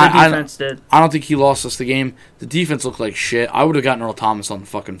 Nah, the defense did. I don't think he lost us the game. The defense looked like shit. I would have gotten Earl Thomas on the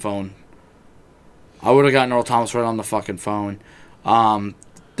fucking phone. I would have gotten Earl Thomas right on the fucking phone.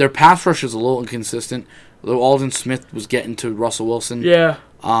 Their pass rush is a little inconsistent. Though Aldon Smith was getting to Russell Wilson. Yeah.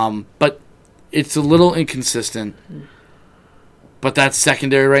 But it's a little inconsistent. But that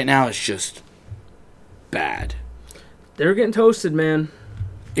secondary right now is just bad. They're getting toasted, man.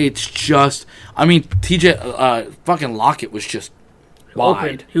 It's just... TJ... fucking Lockett was just wide.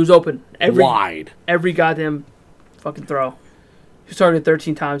 Open. He was open. Wide. Every goddamn fucking throw. He targeted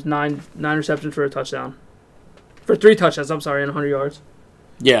 13 times, 9 receptions for a touchdown. For 3 touchdowns, I'm sorry, and 100 yards.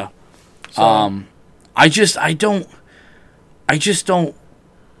 Yeah. So, I just don't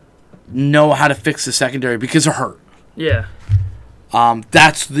know how to fix the secondary because they're hurt. yeah.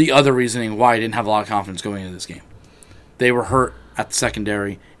 That's the other reasoning why I didn't have a lot of confidence going into this game. They were hurt at the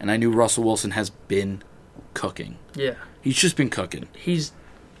secondary, and I knew Russell Wilson has been cooking. Yeah. He's just been cooking. He's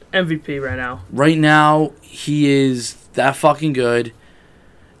MVP right now. Right now, he is that fucking good.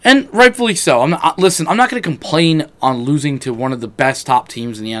 And rightfully so. I'm not going to complain on losing to one of the best top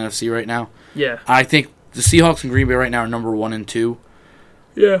teams in the NFC right now. Yeah. I think the Seahawks and Green Bay right now are number 1 and 2.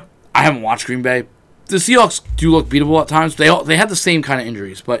 Yeah. I haven't watched Green Bay. The Seahawks do look beatable at times. They had the same kind of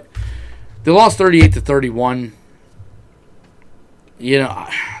injuries, but they lost 38-31. You know,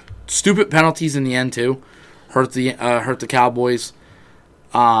 stupid penalties in the end too, hurt the Cowboys.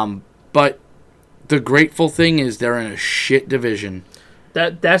 But the grateful thing is they're in a shit division.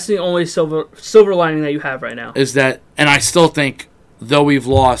 That's the only silver lining that you have right now. Is that, and I still think though we've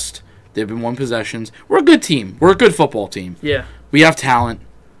lost, they've been won possessions. We're a good team. We're a good football team. Yeah. We have talent.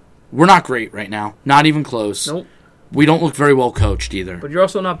 We're not great right now. Not even close. Nope. We don't look very well coached either. But you're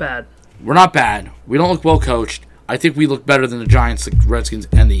also not bad. We're not bad. We don't look well coached. I think we look better than the Giants, the Redskins,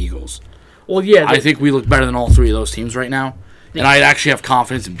 and the Eagles. Well, yeah. I think we look better than all three of those teams right now. And I actually have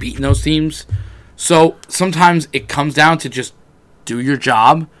confidence in beating those teams. So sometimes it comes down to just do your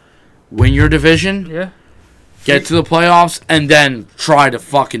job, win your division, Yeah. get to the playoffs, and then try to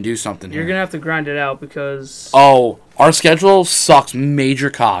fucking do something You're here. going to have to grind it out because... Oh, our schedule sucks major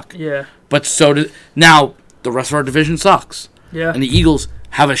cock. Yeah. But so did... Now, the rest of our division sucks. Yeah. And the Eagles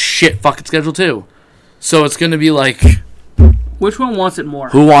have a shit fucking schedule too. So it's going to be like... Which one wants it more?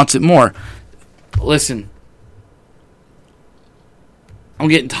 Who wants it more? Listen. I'm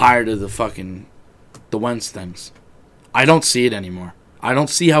getting tired of the Wentz things. I don't see it anymore. I don't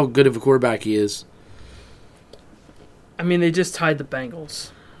see how good of a quarterback he is. I mean, they just tied the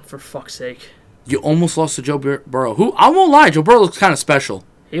Bengals, for fuck's sake. You almost lost to Joe Burrow. Who, I won't lie, Joe Burrow looks kind of special.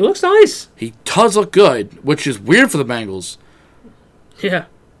 He looks nice. He does look good, which is weird for the Bengals. Yeah.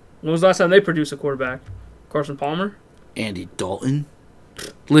 When was the last time they produced a quarterback? Carson Palmer? Andy Dalton.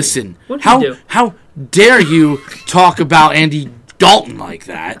 Listen, What did he do? how dare you talk about Andy Dalton like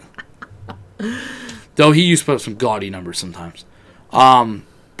that? Though he used to put up some gaudy numbers sometimes.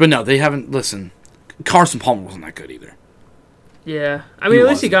 But no, they haven't. Listen, Carson Palmer wasn't that good either. Yeah. I mean, He at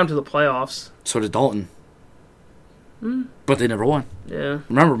least he wasn't. got him to the playoffs. So did Dalton. But they never won. Yeah.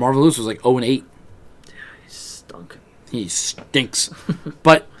 Remember, Marvin Lewis was like 0-8. He stunk. He stinks.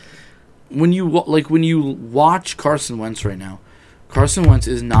 But when you watch Carson Wentz right now, Carson Wentz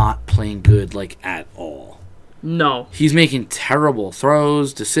is not playing good at all. No. He's making terrible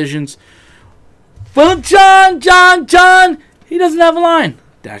throws, decisions. Well, John, he doesn't have a line.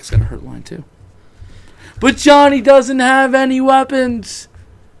 Dak's got a hurt line too. But Johnny doesn't have any weapons.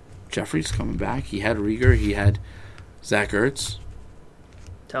 Jeffrey's coming back. He had Rieger. He had Zach Ertz.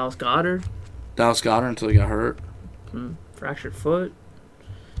 Dallas Goddard. Dallas Goddard until he got hurt. Fractured foot.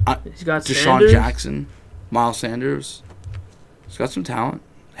 Uh, He's got Deshaun Sanders. Jackson. Miles Sanders. He's got some talent.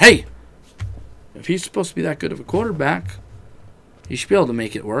 Hey, if he's supposed to be that good of a quarterback, he should be able to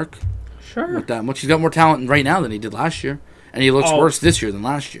make it work Sure. with that much. He's got more talent right now than he did last year. And he looks Oh. worse this year than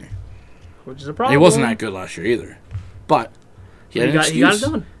last year. Which is a And problem. he wasn't that good last year either. But he had an excuse. He got it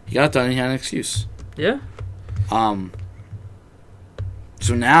done. He got it done and he had an excuse. Yeah.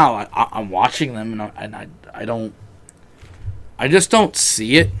 So now I'm watching them I just don't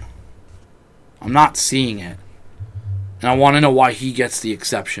see it. I'm not seeing it. And I want to know why he gets the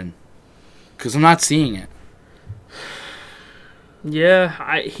exception. Because I'm not seeing it.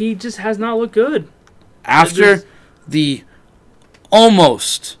 Yeah. He just has not looked good. After the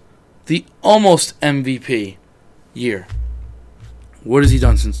almost MVP year, what has he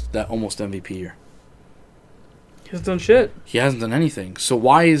done since that almost MVP year? He hasn't done shit. He hasn't done anything. So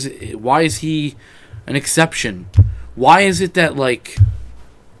why is he an exception? Why is it that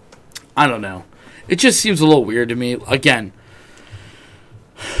I don't know. It just seems a little weird to me. Again,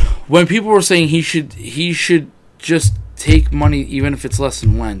 when people were saying he should just take money even if it's less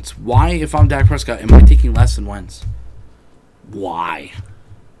than Wentz, why, if I'm Dak Prescott, am I taking less than Wentz? Why?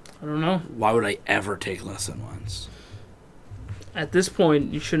 I don't know. Why would I ever take less than Wentz? At this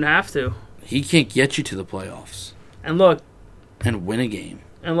point, you shouldn't have to. He can't get you to the playoffs And look, and win a game.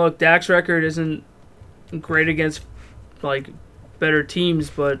 Dak's record isn't great against better teams,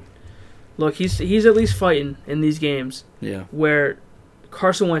 but look, he's at least fighting in these games. Yeah. Where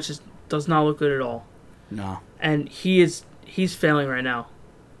Carson Wentz just does not look good at all. No. And he's failing right now.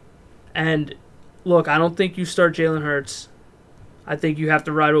 And look, I don't think you start Jalen Hurts. I think you have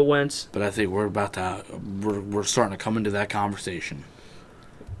to ride with Wentz. But I think we're starting to come into that conversation.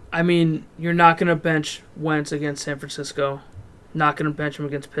 I mean, you're not going to bench Wentz against San Francisco. Not going to bench him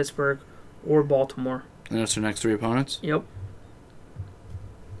against Pittsburgh or Baltimore. And that's their next 3 opponents? Yep.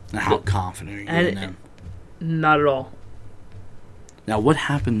 Now, how confident are you in them? Not at all. Now, what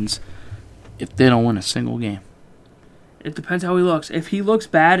happens if they don't win a single game? It depends how he looks. If he looks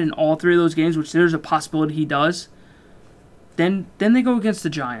bad in all 3 of those games, which there's a possibility he does, then they go against the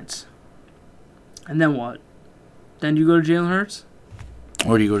Giants. And then what? Then you go to Jalen Hurts?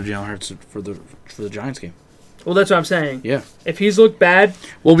 Or do you go to Jalen Hurts for the Giants game? Well, that's what I'm saying. Yeah. If he's looked bad,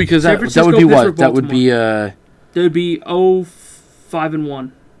 well, because that would be what? That would be That would be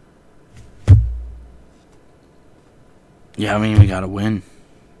 5-1. Yeah, I mean, we gotta win.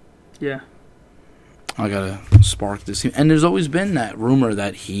 Yeah. I gotta spark this team. And there's always been that rumor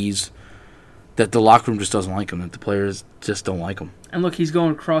that that the locker room just doesn't like him, that the players just don't like him. And look, he's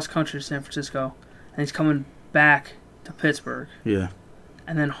going cross country to San Francisco, and he's coming back to Pittsburgh. Yeah.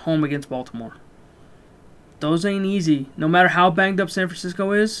 And then home against Baltimore. Those ain't easy. No matter how banged up San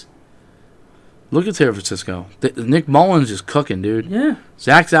Francisco is. Look at San Francisco. Nick Mullins just cooking, dude. Yeah.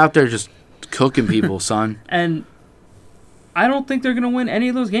 Zach's out there just cooking people, son. And I don't think they're going to win any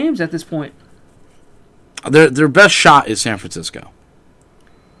of those games at this point. Their best shot is San Francisco.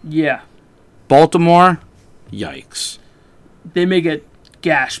 Yeah. Baltimore, yikes. They may get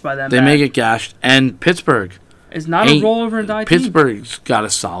gashed by them. They may get gashed. And Pittsburgh. It's not a rollover and die team. Pittsburgh's got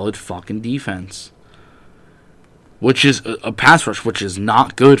a solid fucking defense. Which is a pass rush, which is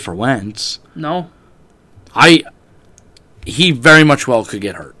not good for Wentz. No. He very much well could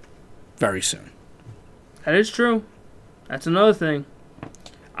get hurt very soon. That is true. That's another thing.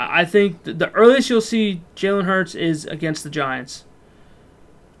 I think the earliest you'll see Jalen Hurts is against the Giants.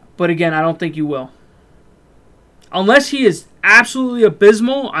 But again, I don't think you will. Unless he is absolutely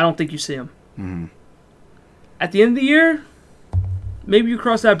abysmal, I don't think you see him. Mm-hmm. At the end of the year, maybe you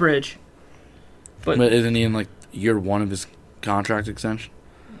cross that bridge. But isn't he in like year 1 of his contract extension?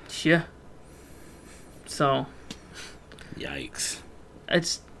 Yeah. So. Yikes.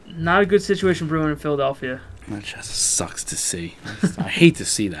 It's not a good situation brewing in Philadelphia. That just sucks to see. I hate to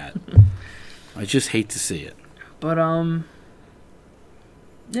see that. I just hate to see it. But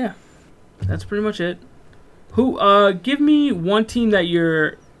yeah, that's pretty much it. Give me one team that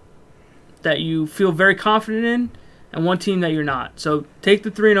you feel very confident in, and one team that you're not. So take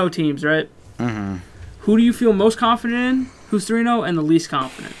the 3-0 teams, right? Mm-hmm. Who do you feel most confident in? Who's 3-0 and the least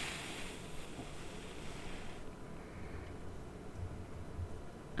confident?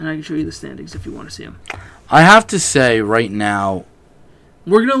 And I can show you the standings if you want to see them. I have to say right now,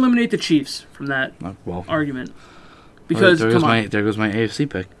 we're going to eliminate the Chiefs from that argument. Because, there goes my AFC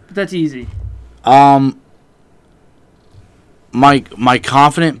pick. But that's easy. My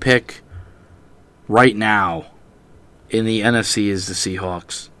confident pick right now in the NFC is the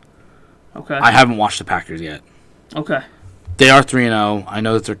Seahawks. Okay. I haven't watched the Packers yet. Okay. They are 3-0. I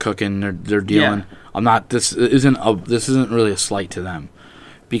know that they're cooking. They're dealing. Yeah. I'm not. This isn't really a slight to them,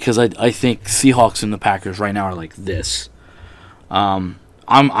 because I think Seahawks and the Packers right now are like this. I'm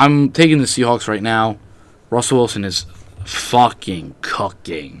taking the Seahawks right now. Russell Wilson is fucking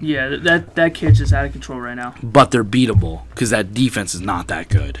cooking. Yeah, that kid's just out of control right now. But they're beatable because that defense is not that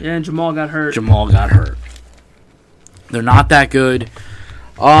good. Yeah, and Jamal got hurt. They're not that good.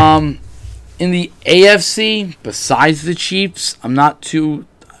 In the AFC, besides the Chiefs, I'm not too.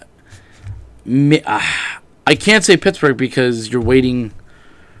 I can't say Pittsburgh because you're waiting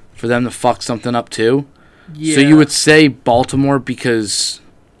for them to fuck something up too. Yeah. So you would say Baltimore because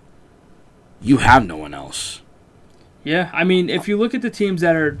you have no one else. Yeah, I mean, if you look at the teams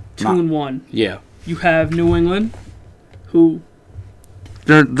that are 2-1, yeah, you have New England, who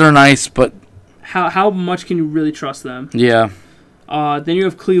they're nice, but how much can you really trust them? Yeah. Then you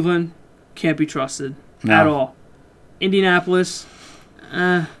have Cleveland, can't be trusted at all. Indianapolis,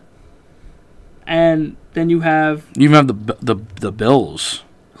 and then you have the Bills,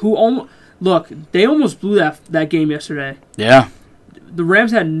 who they almost blew that game yesterday. Yeah. The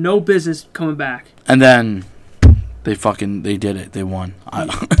Rams had no business coming back, and then they did it. They won.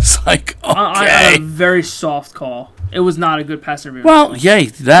 It's like, okay. I had a very soft call. It was not a good pass interference. Well, yay.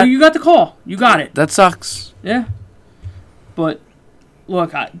 So you got the call. You got it. That sucks. Yeah. But,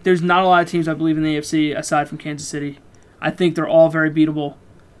 look, there's not a lot of teams I believe in the AFC aside from Kansas City. I think they're all very beatable.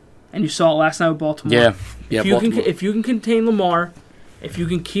 And you saw it last night with Baltimore. Yeah. If you can contain Lamar, if you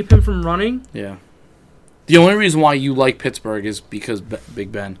can keep him from running. Yeah. The only reason why you like Pittsburgh is because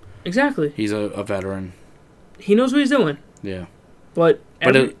Big Ben. Exactly. He's a veteran. He knows what he's doing. Yeah. But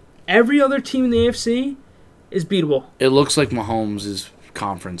every other team in the AFC is beatable. It looks like Mahomes'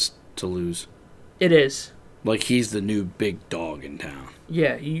 conference to lose. It is. Like he's the new big dog in town.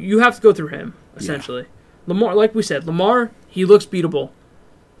 Yeah, you have to go through him essentially. Yeah. Lamar, like we said, Lamar, he looks beatable.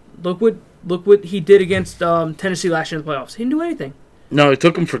 Look what he did against Tennessee last year in the playoffs. He didn't do anything. No, he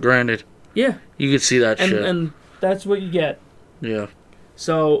took him for granted. Yeah, you could see that shit, and that's what you get. Yeah.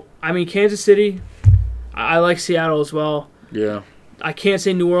 So I mean, Kansas City, I like Seattle as well. Yeah. I can't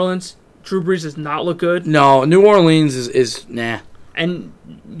say New Orleans. Drew Brees does not look good. No, New Orleans is nah. And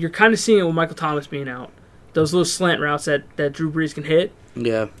you're kind of seeing it with Michael Thomas being out. Those little slant routes that Drew Brees can hit.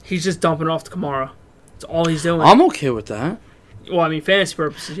 Yeah. He's just dumping off to Kamara. That's all he's doing. I'm okay with that. Well, I mean, fantasy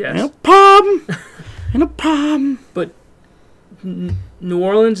purposes, yes. No problem. No problem. But New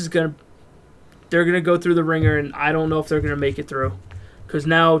Orleans is they're going to go through the ringer, and I don't know if they're going to make it through. Because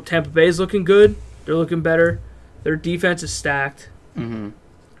now Tampa Bay's looking good. They're looking better. Their defense is stacked. Mm-hmm.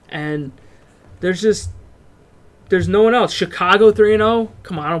 And there's no one else. Chicago 3-0.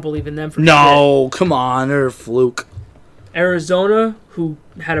 Come on, I don't believe in them for shit. Come on, they're a fluke. Arizona, who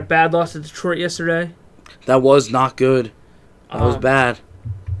had a bad loss to Detroit yesterday. That was not good. That was bad.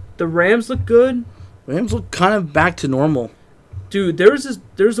 The Rams look good. Rams look kind of back to normal. Dude, there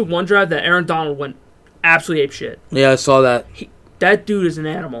was a one drive that Aaron Donald went absolutely apeshit. Yeah, I saw that. That dude is an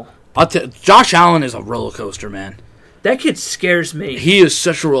animal. Josh Allen is a roller coaster, man. That kid scares me. He is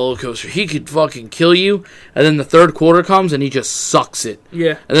such a roller coaster. He could fucking kill you, and then the third quarter comes and he just sucks it.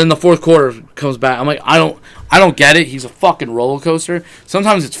 Yeah. And then the fourth quarter comes back. I'm like, I don't get it. He's a fucking roller coaster.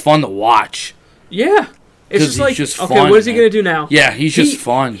 Sometimes it's fun to watch. Yeah. It's just like, just okay, fun, what is he going to do now? Yeah, he's just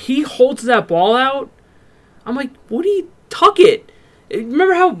fun. He holds that ball out. I'm like, what do you tuck it?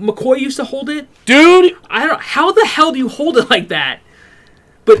 Remember how McCoy used to hold it? Dude! How the hell do you hold it like that?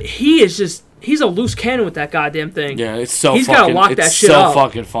 But he's a loose cannon with that goddamn thing. Yeah, it's so He's fucking... got to lock that shit It's up. so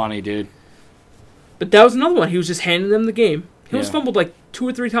fucking funny, dude. But that was another one. He was just handing them the game. He almost fumbled like 2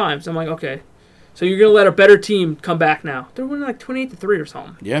 or 3 times. I'm like, okay. So you're going to let a better team come back now. They're winning like 28-3 or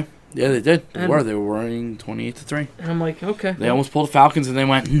something. Yeah. Yeah, they did. They were winning 28-3. And I'm like, okay. They almost pulled the Falcons, and they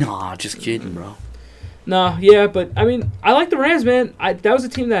went, nah, just kidding, bro. No, yeah, but, I mean, I like the Rams, man. That was a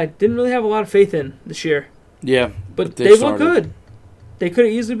team that I didn't really have a lot of faith in this year. Yeah. But they look good. They could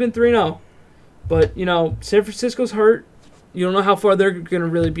have easily been 3-0. But, San Francisco's hurt. You don't know how far they're going to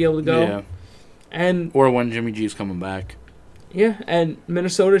really be able to go. Yeah. Or when Jimmy G's coming back. Yeah, and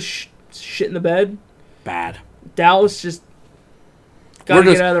Minnesota's shit in the bed. Bad. Dallas just got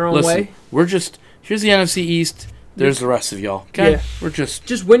to get out of their own way. Here's the NFC East. There's the rest of y'all. Okay? Yeah. We're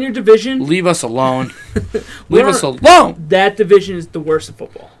just win your division. Leave us alone. Leave us alone. That division is the worst of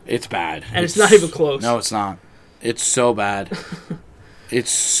football. It's bad. And it's not even close. No, it's not. It's so bad.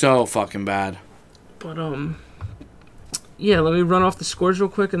 It's so fucking bad. But yeah, let me run off the scores real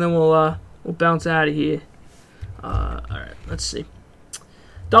quick, and then we'll bounce out of here. All right, let's see.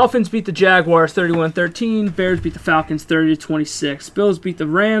 Dolphins beat the Jaguars 31-13. Bears beat the Falcons 30-26. Bills beat the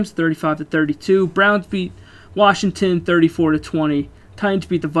Rams 35-32. Browns beat Washington 34-20. Titans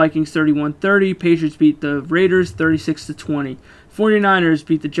beat the Vikings 31-30. Patriots beat the Raiders 36-20. 49ers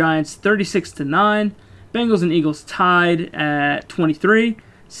beat the Giants 36-9. Bengals and Eagles tied at 23.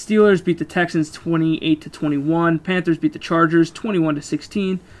 Steelers beat the Texans 28-21. Panthers beat the Chargers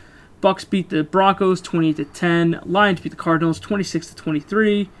 21-16. Bucks beat the Broncos 28-10. Lions beat the Cardinals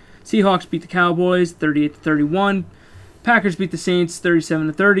 26-23. Seahawks beat the Cowboys 38-31. Packers beat the Saints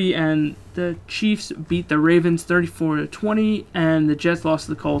 37-30, and the Chiefs beat the Ravens 34-20, and the Jets lost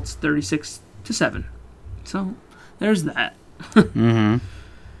to the Colts 36-7. So there's that. Mm-hmm.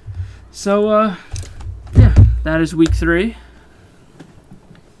 So yeah, that is week 3.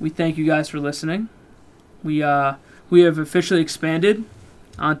 We thank you guys for listening. We have officially expanded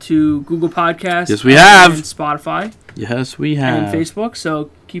onto Google Podcasts. Yes, we have. And Spotify. Yes, we have. And Facebook, so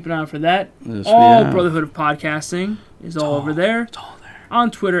keep an eye out for that. Yes, all Brotherhood of Podcasting is all over there. It's all there.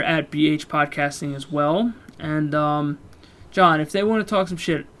 On Twitter at BH Podcasting as well. And, John, if they want to talk some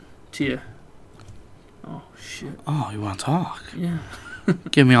shit to you. Oh, shit. Oh, you want to talk? Yeah.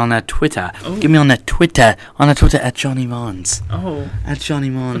 Give me on that Twitter. Oh. Give me on that Twitter. On the Twitter at Johnny Mons. Oh. At Johnny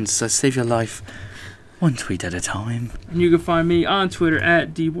Mons. I save your life one tweet at a time. And you can find me on Twitter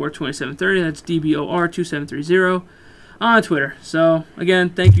at DBOR2730. That's DBOR2730 on Twitter. So, again,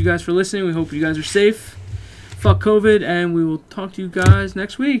 thank you guys for listening. We hope you guys are safe. Fuck COVID, and we will talk to you guys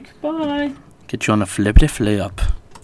next week. Bye. Get you on a flippity flip.